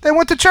 Yeah. They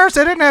went to church.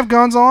 They didn't have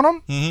guns on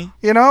them. Mm-hmm.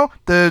 You know,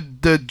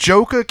 the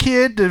Joker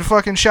kid that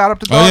fucking shot up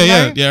the Oh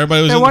dog. yeah.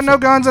 Everybody was. There in wasn't no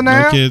guns in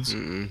there. No kids.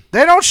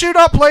 They don't shoot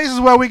up places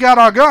where we got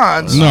our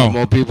guns. No.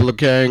 More people are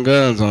carrying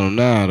guns on them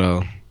now,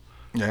 though.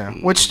 Yeah,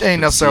 which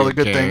ain't necessarily a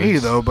good thing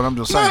carries. either. But I'm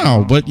just saying.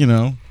 No, but you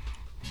know,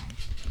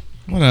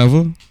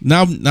 whatever.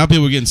 Now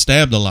people are getting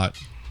stabbed a lot.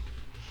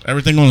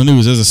 Everything on the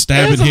news, there's a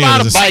stabbing There's a here. lot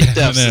of there's a bike stabbing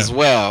thefts there. as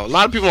well. A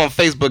lot of people on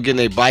Facebook getting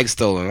their bikes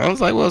stolen. I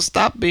was like, well,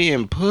 stop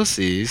being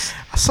pussies.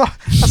 I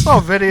saw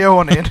a video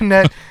on the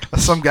internet of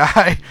some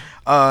guy.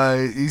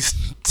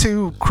 These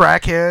two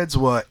crackheads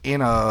were in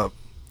a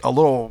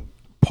little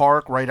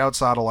park right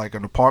outside of like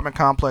an apartment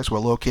complex where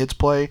little kids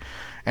play,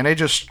 and they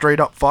just straight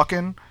up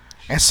fucking.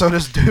 And so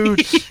this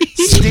dude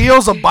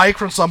steals a bike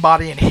from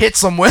somebody and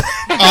hits them with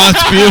it. Oh,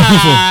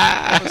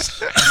 it's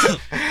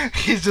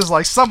beautiful. He's just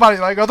like somebody,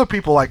 like other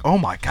people, like, oh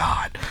my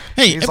god.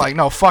 Hey, He's like,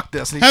 no, fuck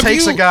this. And he have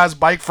takes you- the guy's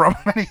bike from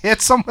him and he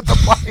hits him with the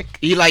bike.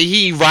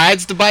 He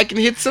rides the bike and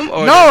hits him?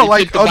 Or No, he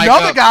like picked the bike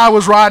another up? guy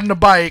was riding the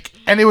bike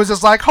and he was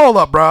just like, hold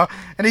up, bro.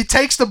 And he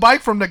takes the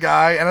bike from the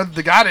guy and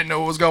the guy didn't know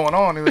what was going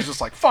on. He was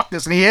just like, fuck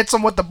this. And he hits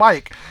him with the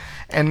bike.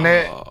 And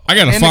then I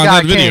gotta the find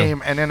guy that video.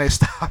 came and then they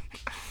stopped.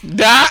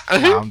 Nah.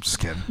 No, I'm just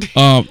kidding.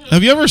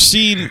 Have you ever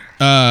seen?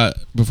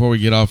 Before we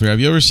get off here, have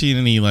you ever seen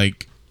any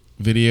like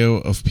video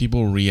of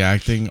people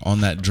reacting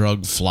on that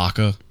drug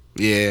Flocka?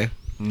 Yeah.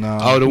 No.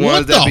 Oh, the What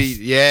ones the that be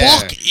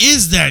fuck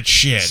is that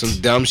shit, some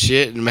dumb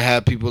shit and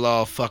have people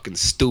all fucking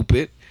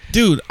stupid.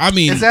 dude? I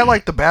mean, Is that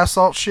like the bath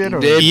salt shit?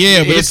 Or? Yeah,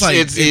 but it's like-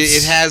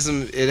 it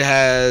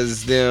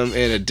has them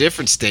in a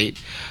different state.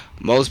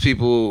 Most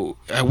people,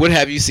 what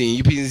have you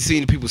seen? You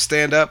seen people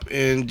stand up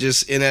and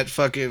just in that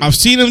fucking. I've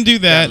seen them do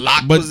that, That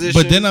lock but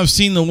position? then I've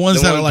seen the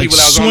ones The that one are like people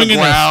that was on the swinging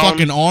their ground?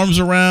 fucking arms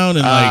around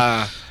and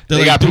like they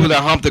they're, got like, people doing-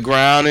 that hump the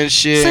ground and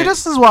shit. See,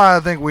 this is why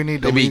I think we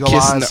need to They be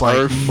kissing legalize the like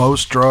earth.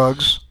 most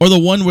drugs. or the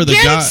one where the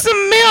Get guy.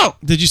 some milk.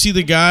 Did you see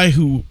the guy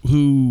who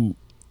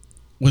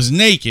was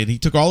naked? He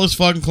took all his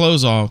fucking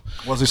clothes off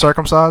Was he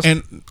circumcised?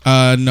 and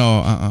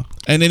no.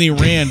 And then he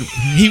ran.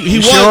 He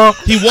was sure?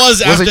 he was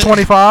Was after he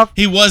 25?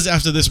 He was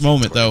after this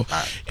moment though,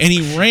 and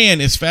he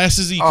ran as fast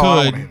as he Oh, I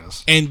could wanna hear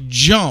this. and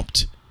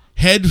jumped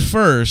head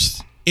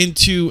first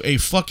into a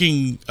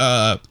fucking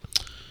a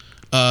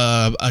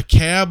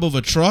cab of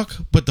a truck,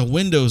 but the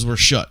windows were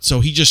shut. So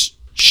he just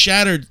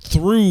shattered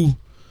through.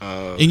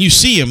 And you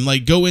see him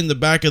like go in the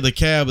back of the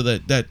cab of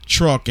that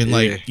truck, and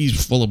like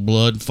he's full of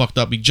blood and fucked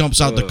up. He jumps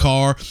out the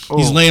car.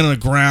 He's laying on the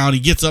ground. He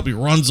gets up. He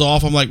runs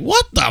off. I'm like,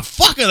 what the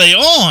fuck are they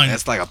on?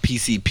 That's like a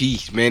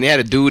PCP, man. They had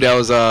a dude that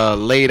was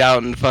laid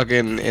out in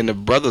the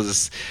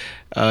Brothers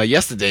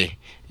yesterday.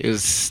 It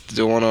was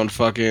the one on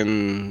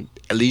fucking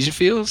Elysian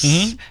Fields.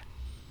 Mm-hmm.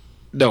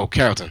 No,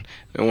 Carrollton.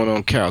 The one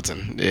on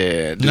Carrollton.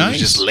 Yeah, dude was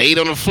just laid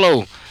on the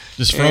floor.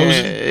 Just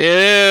frozen?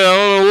 Yeah, I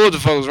don't know what the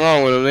fuck was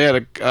wrong with him. They had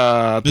a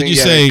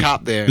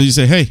cop there. Did you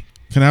say, hey,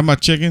 can I have my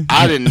chicken?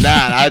 I did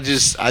not. I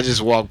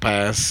just walked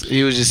past.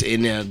 He was just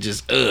in there,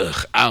 just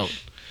out.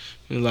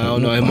 He was like, oh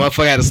no, his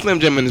motherfucker had a Slim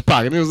Jim in his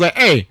pocket. He was like,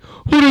 hey,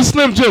 who this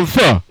Slim Jim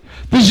for?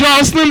 This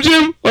y'all Slim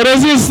Jim, or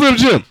that's his Slim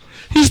Jim?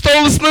 He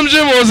stole the Slim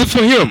Jim, or is it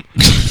for him?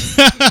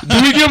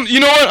 Do we give him? You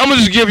know what? I'm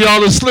gonna just give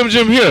y'all the Slim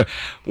Jim here.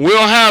 We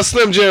don't have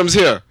Slim Jims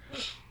here.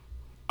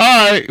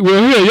 Alright,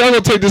 well here, y'all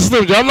gonna take this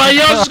Slim Jim. I'm like,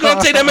 y'all just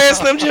gonna take that man's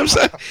Slim Jim,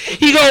 son?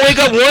 He gonna wake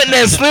up wanting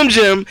that Slim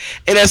Jim,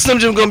 and that Slim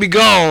Jim gonna be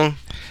gone.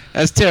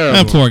 That's terrible.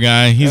 That poor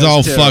guy. He's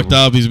all fucked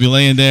up. He's be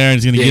laying there,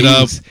 and he's gonna get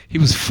up. He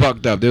was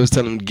fucked up. They was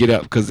telling him to get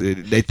up, because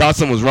they thought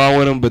something was wrong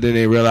with him, but then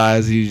they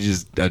realized he was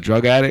just a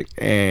drug addict,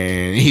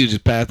 and he was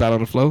just passed out on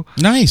the floor.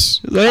 Nice.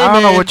 Like, I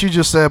don't know what you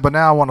just said, but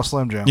now I want a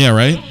Slim Jim. Yeah,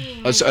 right?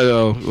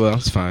 Well,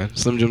 it's fine.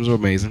 Slim Jims are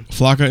amazing.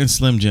 Flocka and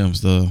Slim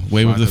Jims, the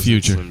wave of the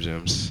future. Slim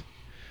Jims.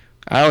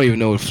 I don't even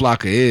know what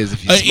Flocka is.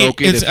 If you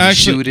smoke it, if you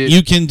shoot it.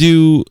 You can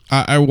do...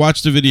 I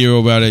watched a video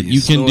about it.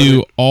 You can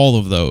do all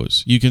of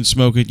those. You can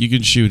smoke it. You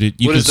can shoot it.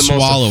 You can swallow it.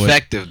 What is the most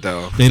effective,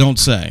 though? They don't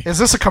say. Is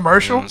this a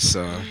commercial? You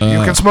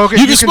can smoke it.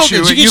 You can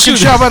shoot it. You can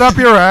shove it up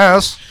your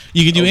ass.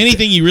 You can do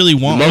anything you really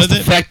want with it. The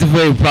most effective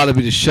way would probably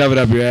be to shove it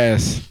up your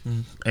ass.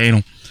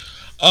 Anal.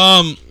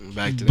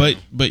 Back to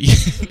but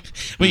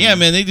yeah,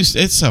 man,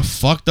 it's a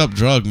fucked up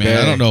drug, man.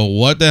 I don't know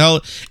what the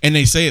hell, and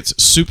they say it's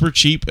super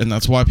cheap, and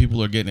that's why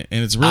people are getting it.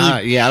 And it's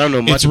really I don't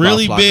know much. It's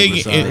really about big.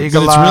 It's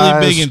really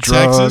big in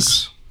drugs.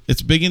 Texas.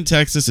 It's big in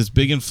Texas. It's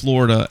big in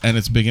Florida, and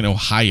it's big in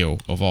Ohio,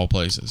 of all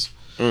places.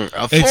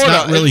 It's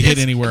not really hit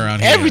anywhere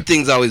around here.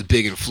 Everything's always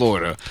big in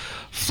Florida.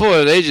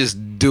 Florida, they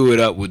just do it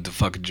up with the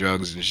fucking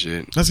drugs and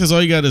shit. That's because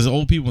all you got is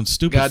old people and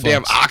stupid.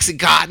 Goddamn fucks.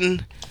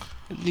 Oxycontin.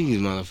 These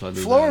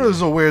motherfuckers.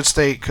 Florida's a weird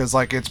state because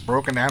like it's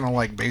broken down in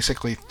like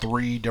basically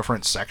 3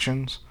 different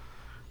sections.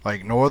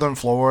 Like northern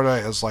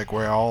Florida is like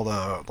where all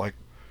the like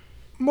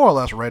more or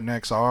less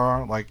rednecks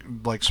are, like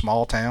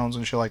small towns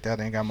and shit like that.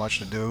 They ain't got much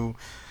to do.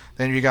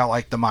 Then you got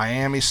like the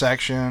Miami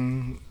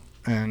section,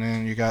 and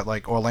then you got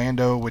like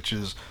Orlando, which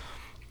is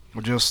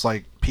just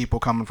like people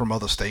coming from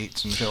other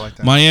states and shit like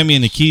that. Miami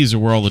and the Keys are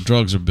where all the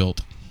drugs are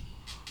built.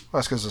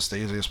 Well, that's because it's the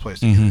easiest place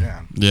to get it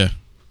down. Yeah.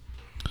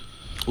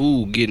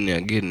 Ooh, get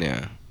in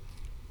there.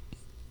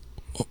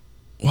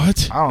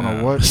 What? I don't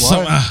know what.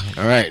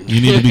 All right. You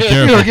need to be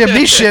careful. You don't give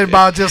me shit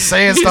about just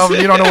saying stuff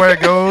and you don't know where it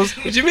goes.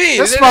 What you mean?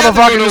 This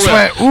motherfucker just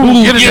went,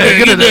 ooh, get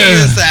in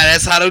there.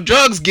 That's how the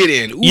drugs get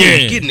in. Ooh,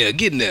 yeah. Get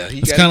in there.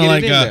 It's kind of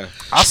like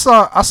I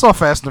saw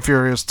Fast and the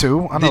Furious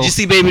 2. Did you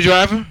see Baby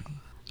Driver?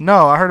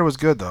 No, I heard it was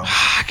good though.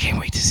 I can't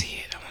wait to see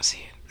it. I want to see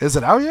it. Is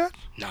it out yet?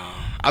 No,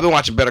 I've been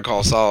watching Better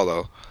Call Saul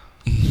though.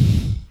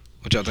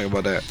 What y'all think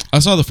about that? I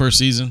saw the first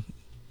season.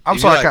 I'm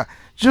sorry,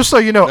 just so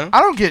you know, I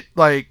don't get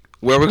like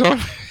where we going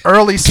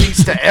early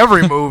seats to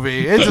every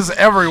movie. It's just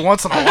every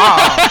once in a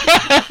while.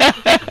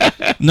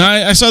 No,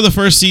 I saw the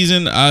first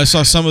season. I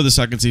saw some of the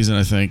second season.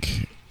 I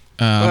think.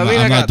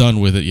 I'm not done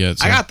with it yet.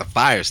 So. I got the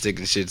Fire Stick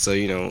and shit, so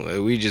you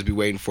know we just be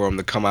waiting for them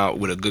to come out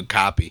with a good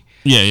copy.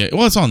 Yeah.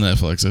 Well, it's on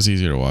Netflix. It's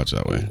easier to watch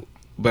that way.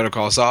 Better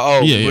Call Saul.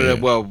 Oh, yeah.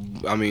 Well,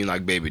 I mean,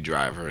 like Baby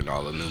Driver and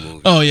all the new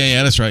movies. Oh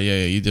yeah, that's right.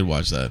 Yeah, you did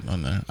watch that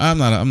on there. I'm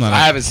not. I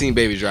haven't seen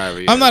Baby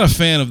Driver yet. I'm not a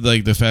fan of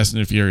like the Fast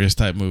and the Furious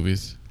type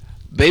movies.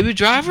 Baby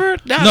Driver?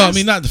 No, I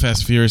mean not the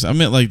Fast and Furious. I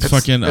meant like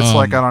fucking. It's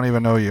like I don't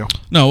even know you.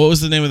 No, what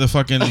was the name of the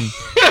fucking? No,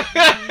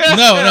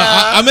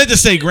 I meant to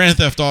say Grand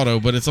Theft Auto,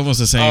 but it's almost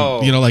the same.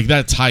 Oh. You know, like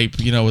that type.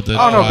 You know, with the.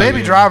 Oh no,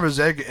 Baby Driver's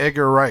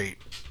Edgar Wright.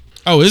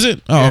 Oh, is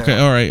it? Oh, yeah. Okay,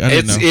 all right. I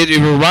didn't know. It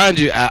reminds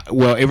you.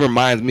 It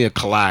reminds me of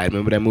Collide.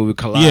 Remember that movie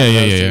Collide?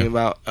 Yeah.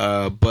 About.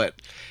 But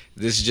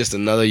this is just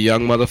another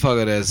young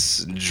motherfucker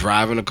that's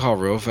driving a car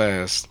real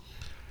fast.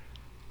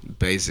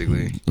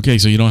 Basically. Okay,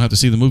 so you don't have to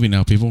see the movie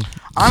now, people.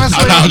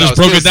 Honestly, I just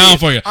broke it down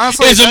for you.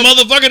 Honestly, it's a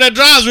motherfucker that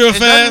drives real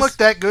fast. It doesn't look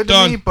that good to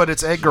Done. me, but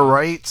it's Edgar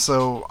Wright,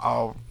 so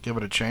I'll give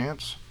it a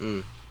chance.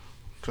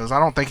 Because I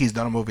don't think he's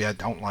done a movie I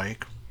don't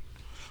like.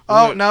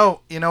 Oh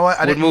no, you know what?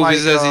 What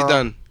movies has he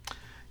done?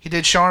 He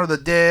did Shaun of the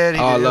Dead.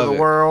 He did End of the it.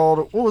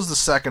 World. What was the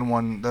second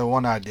one? The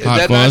one I did. Is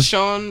that not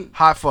Sean?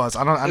 Hot Fuzz.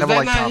 I never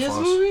liked Hot his Fuzz.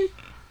 movie?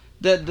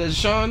 The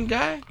Sean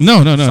guy?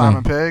 No.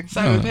 Simon Pegg.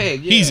 Simon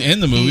Pegg. Yeah. He's in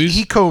the movies.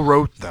 He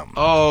co-wrote them.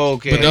 Oh,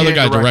 okay. But the other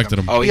guy directed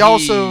them. Oh, he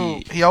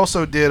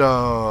also did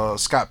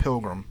Scott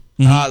Pilgrim.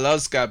 I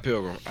love Scott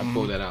Pilgrim. I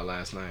pulled that out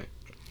last night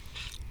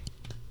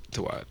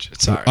to watch.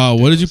 Sorry.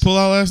 What did you pull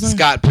out last night?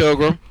 Scott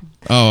Pilgrim.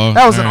 Oh,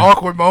 That was an alright.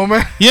 awkward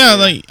moment. Yeah,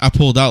 like I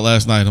pulled out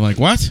last night. I'm like,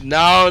 what?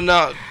 No.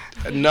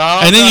 And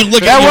then you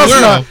look That at your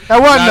wasn't girl.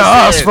 that wasn't to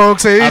Not us, saying.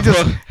 folks.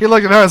 He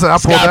looked at her and said, "I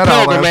pulled Scott that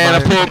out Pilgrim, last man.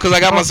 night." I pulled because I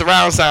got my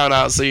surround sound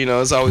out, so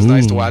it's always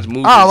nice to watch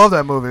movies. Oh, I love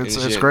that movie. It's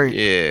and shit. great.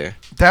 Yeah,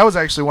 That was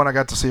actually one I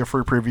got to see a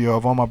free preview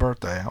of on my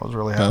birthday. I was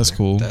really happy. That's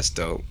cool. that's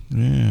dope.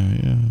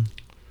 Yeah.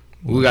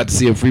 We got to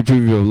see a free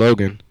preview of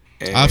Logan.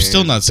 and I've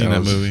still not seen that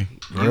was- movie.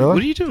 Really? What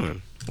are you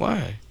doing?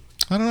 Why?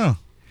 I don't know.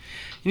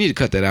 You need to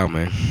cut that out,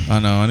 man. I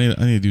know. I need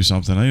to do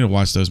something. I need to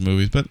watch those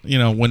movies. But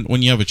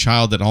when you have a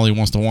child that all he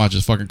wants to watch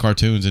is fucking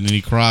cartoons, and then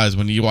he cries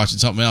when you're watching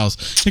something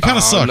else, it kind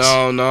of sucks.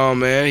 No,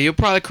 man. He'll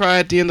probably cry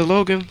at the end of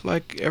Logan,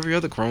 like every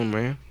other grown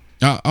man.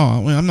 Well,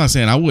 I'm not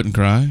saying I wouldn't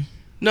cry.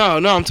 No,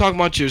 I'm talking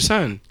about your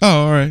son.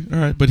 Oh, all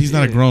right. But he's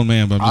not a grown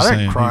man. But I'm just I saying.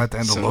 didn't cry at the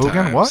end of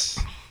Logan. What?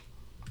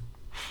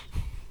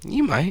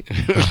 You might.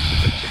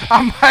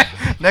 I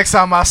might. Next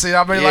time I see it,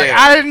 I'll be like, Yeah.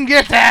 I didn't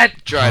get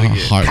that. Try it again.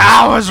 Heartless,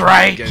 I was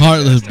right.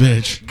 heartless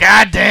bitch.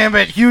 God damn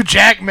it, Hugh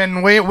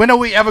Jackman. When are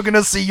we ever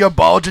gonna see your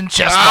bulging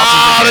chest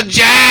Oh, muscles the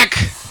again?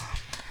 Jack!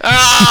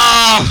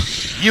 Oh!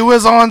 You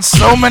was on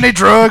so many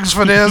drugs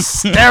for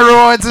this.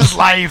 Steroids is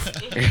life.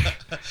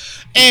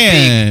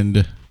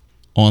 And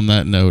on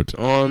that note,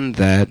 On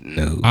that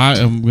note, I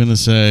am gonna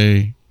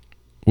say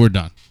we're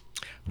done.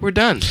 we're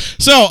done.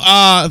 So,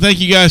 thank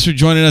you guys for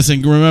joining us,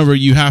 and remember,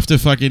 you have to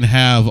fucking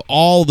have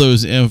all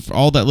those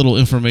all that little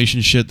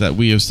information shit that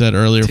we have said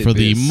earlier for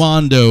the Tidbits.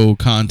 Mondo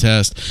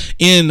contest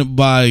in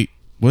by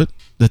what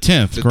the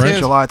 10th, The correct? 10th.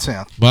 July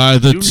 10th. By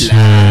the He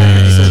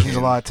 10th. said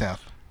July 10th.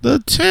 The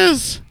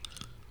 10th.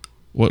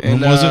 What? And,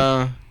 when was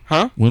it?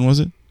 Huh? When was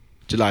it?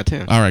 July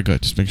 10th. All right,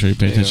 good. Just make sure you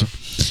pay Yeah. attention.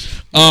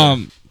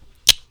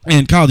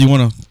 And Kyle, do you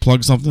want to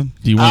plug something?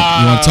 Do you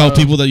want to tell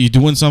people that you're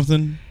doing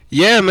something?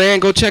 Yeah, man.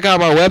 Go check out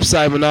my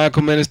website,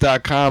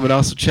 maniacalmenace.com, and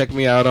also check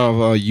me out on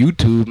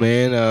YouTube,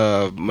 man.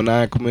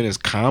 Maniacal Menace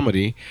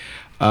Comedy.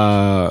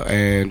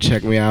 And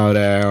check me out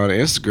on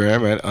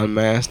Instagram at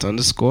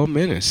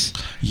unmasked_menace.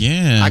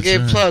 Yeah. I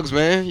gave plugs,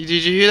 man. Did you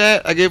hear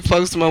that? I gave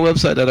plugs to my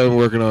website that I've been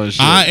working on. And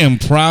shit. I am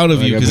proud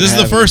of you Like, because I've this is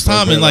been the first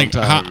having time it in for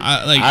a like long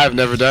time. I've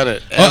never done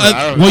it.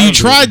 well, you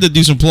tried to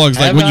do some plugs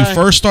like when you Have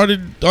I? first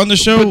started on the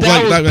show, But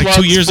that like was 2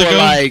 plugs years for, ago,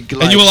 like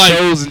and you were like,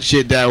 shows and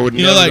shit that were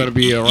you're never like, gonna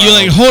be around. you're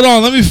like, hold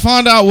on, let me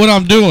find out what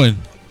I'm doing.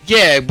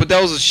 Yeah, but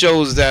those are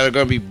shows that are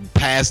gonna be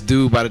past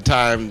due by the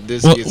time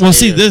this Well, gets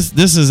see, aired.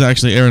 this is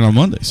actually airing on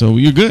Monday, so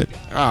you're good.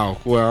 Oh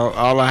well,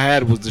 all I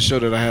had was the show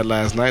that I had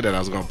last night that I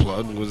was gonna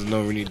plug. There was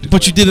no need to.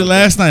 But you did it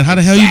last night. How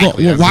the hell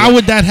Exactly, you go? that's Why what-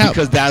 would that happen?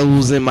 Because that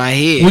was in my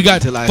head. We got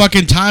until I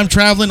fucking time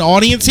traveling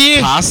audience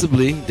here.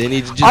 possibly. They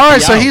need to just. All right,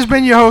 be so out. he's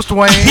been your host,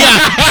 Wayne.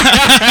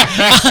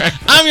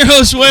 I'm your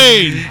host,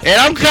 Wade.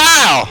 and I'm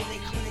Kyle.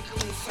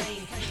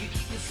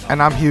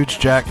 And I'm Huge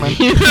Jackman.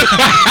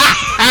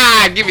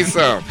 Give me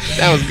some.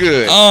 That was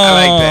good. I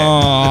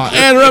like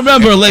that. And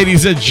remember,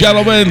 ladies and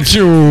gentlemen,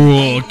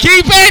 to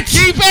keep it.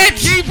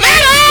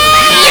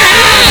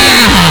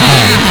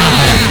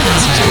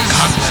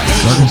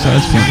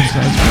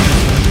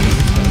 Circumcised.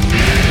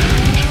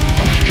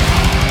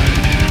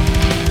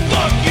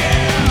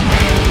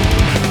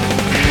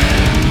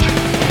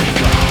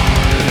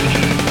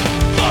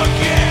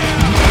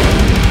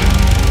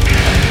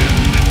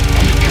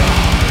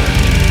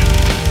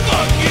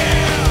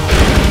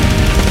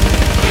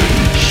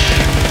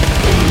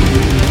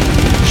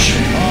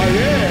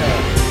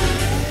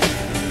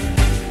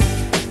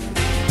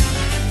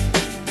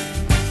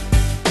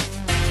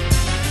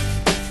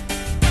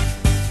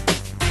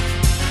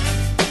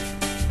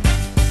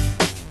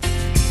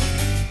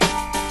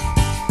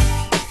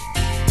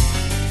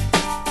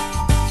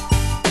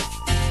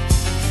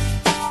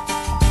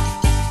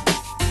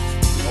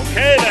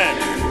 Okay then.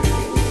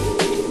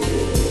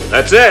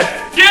 That's it.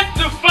 Get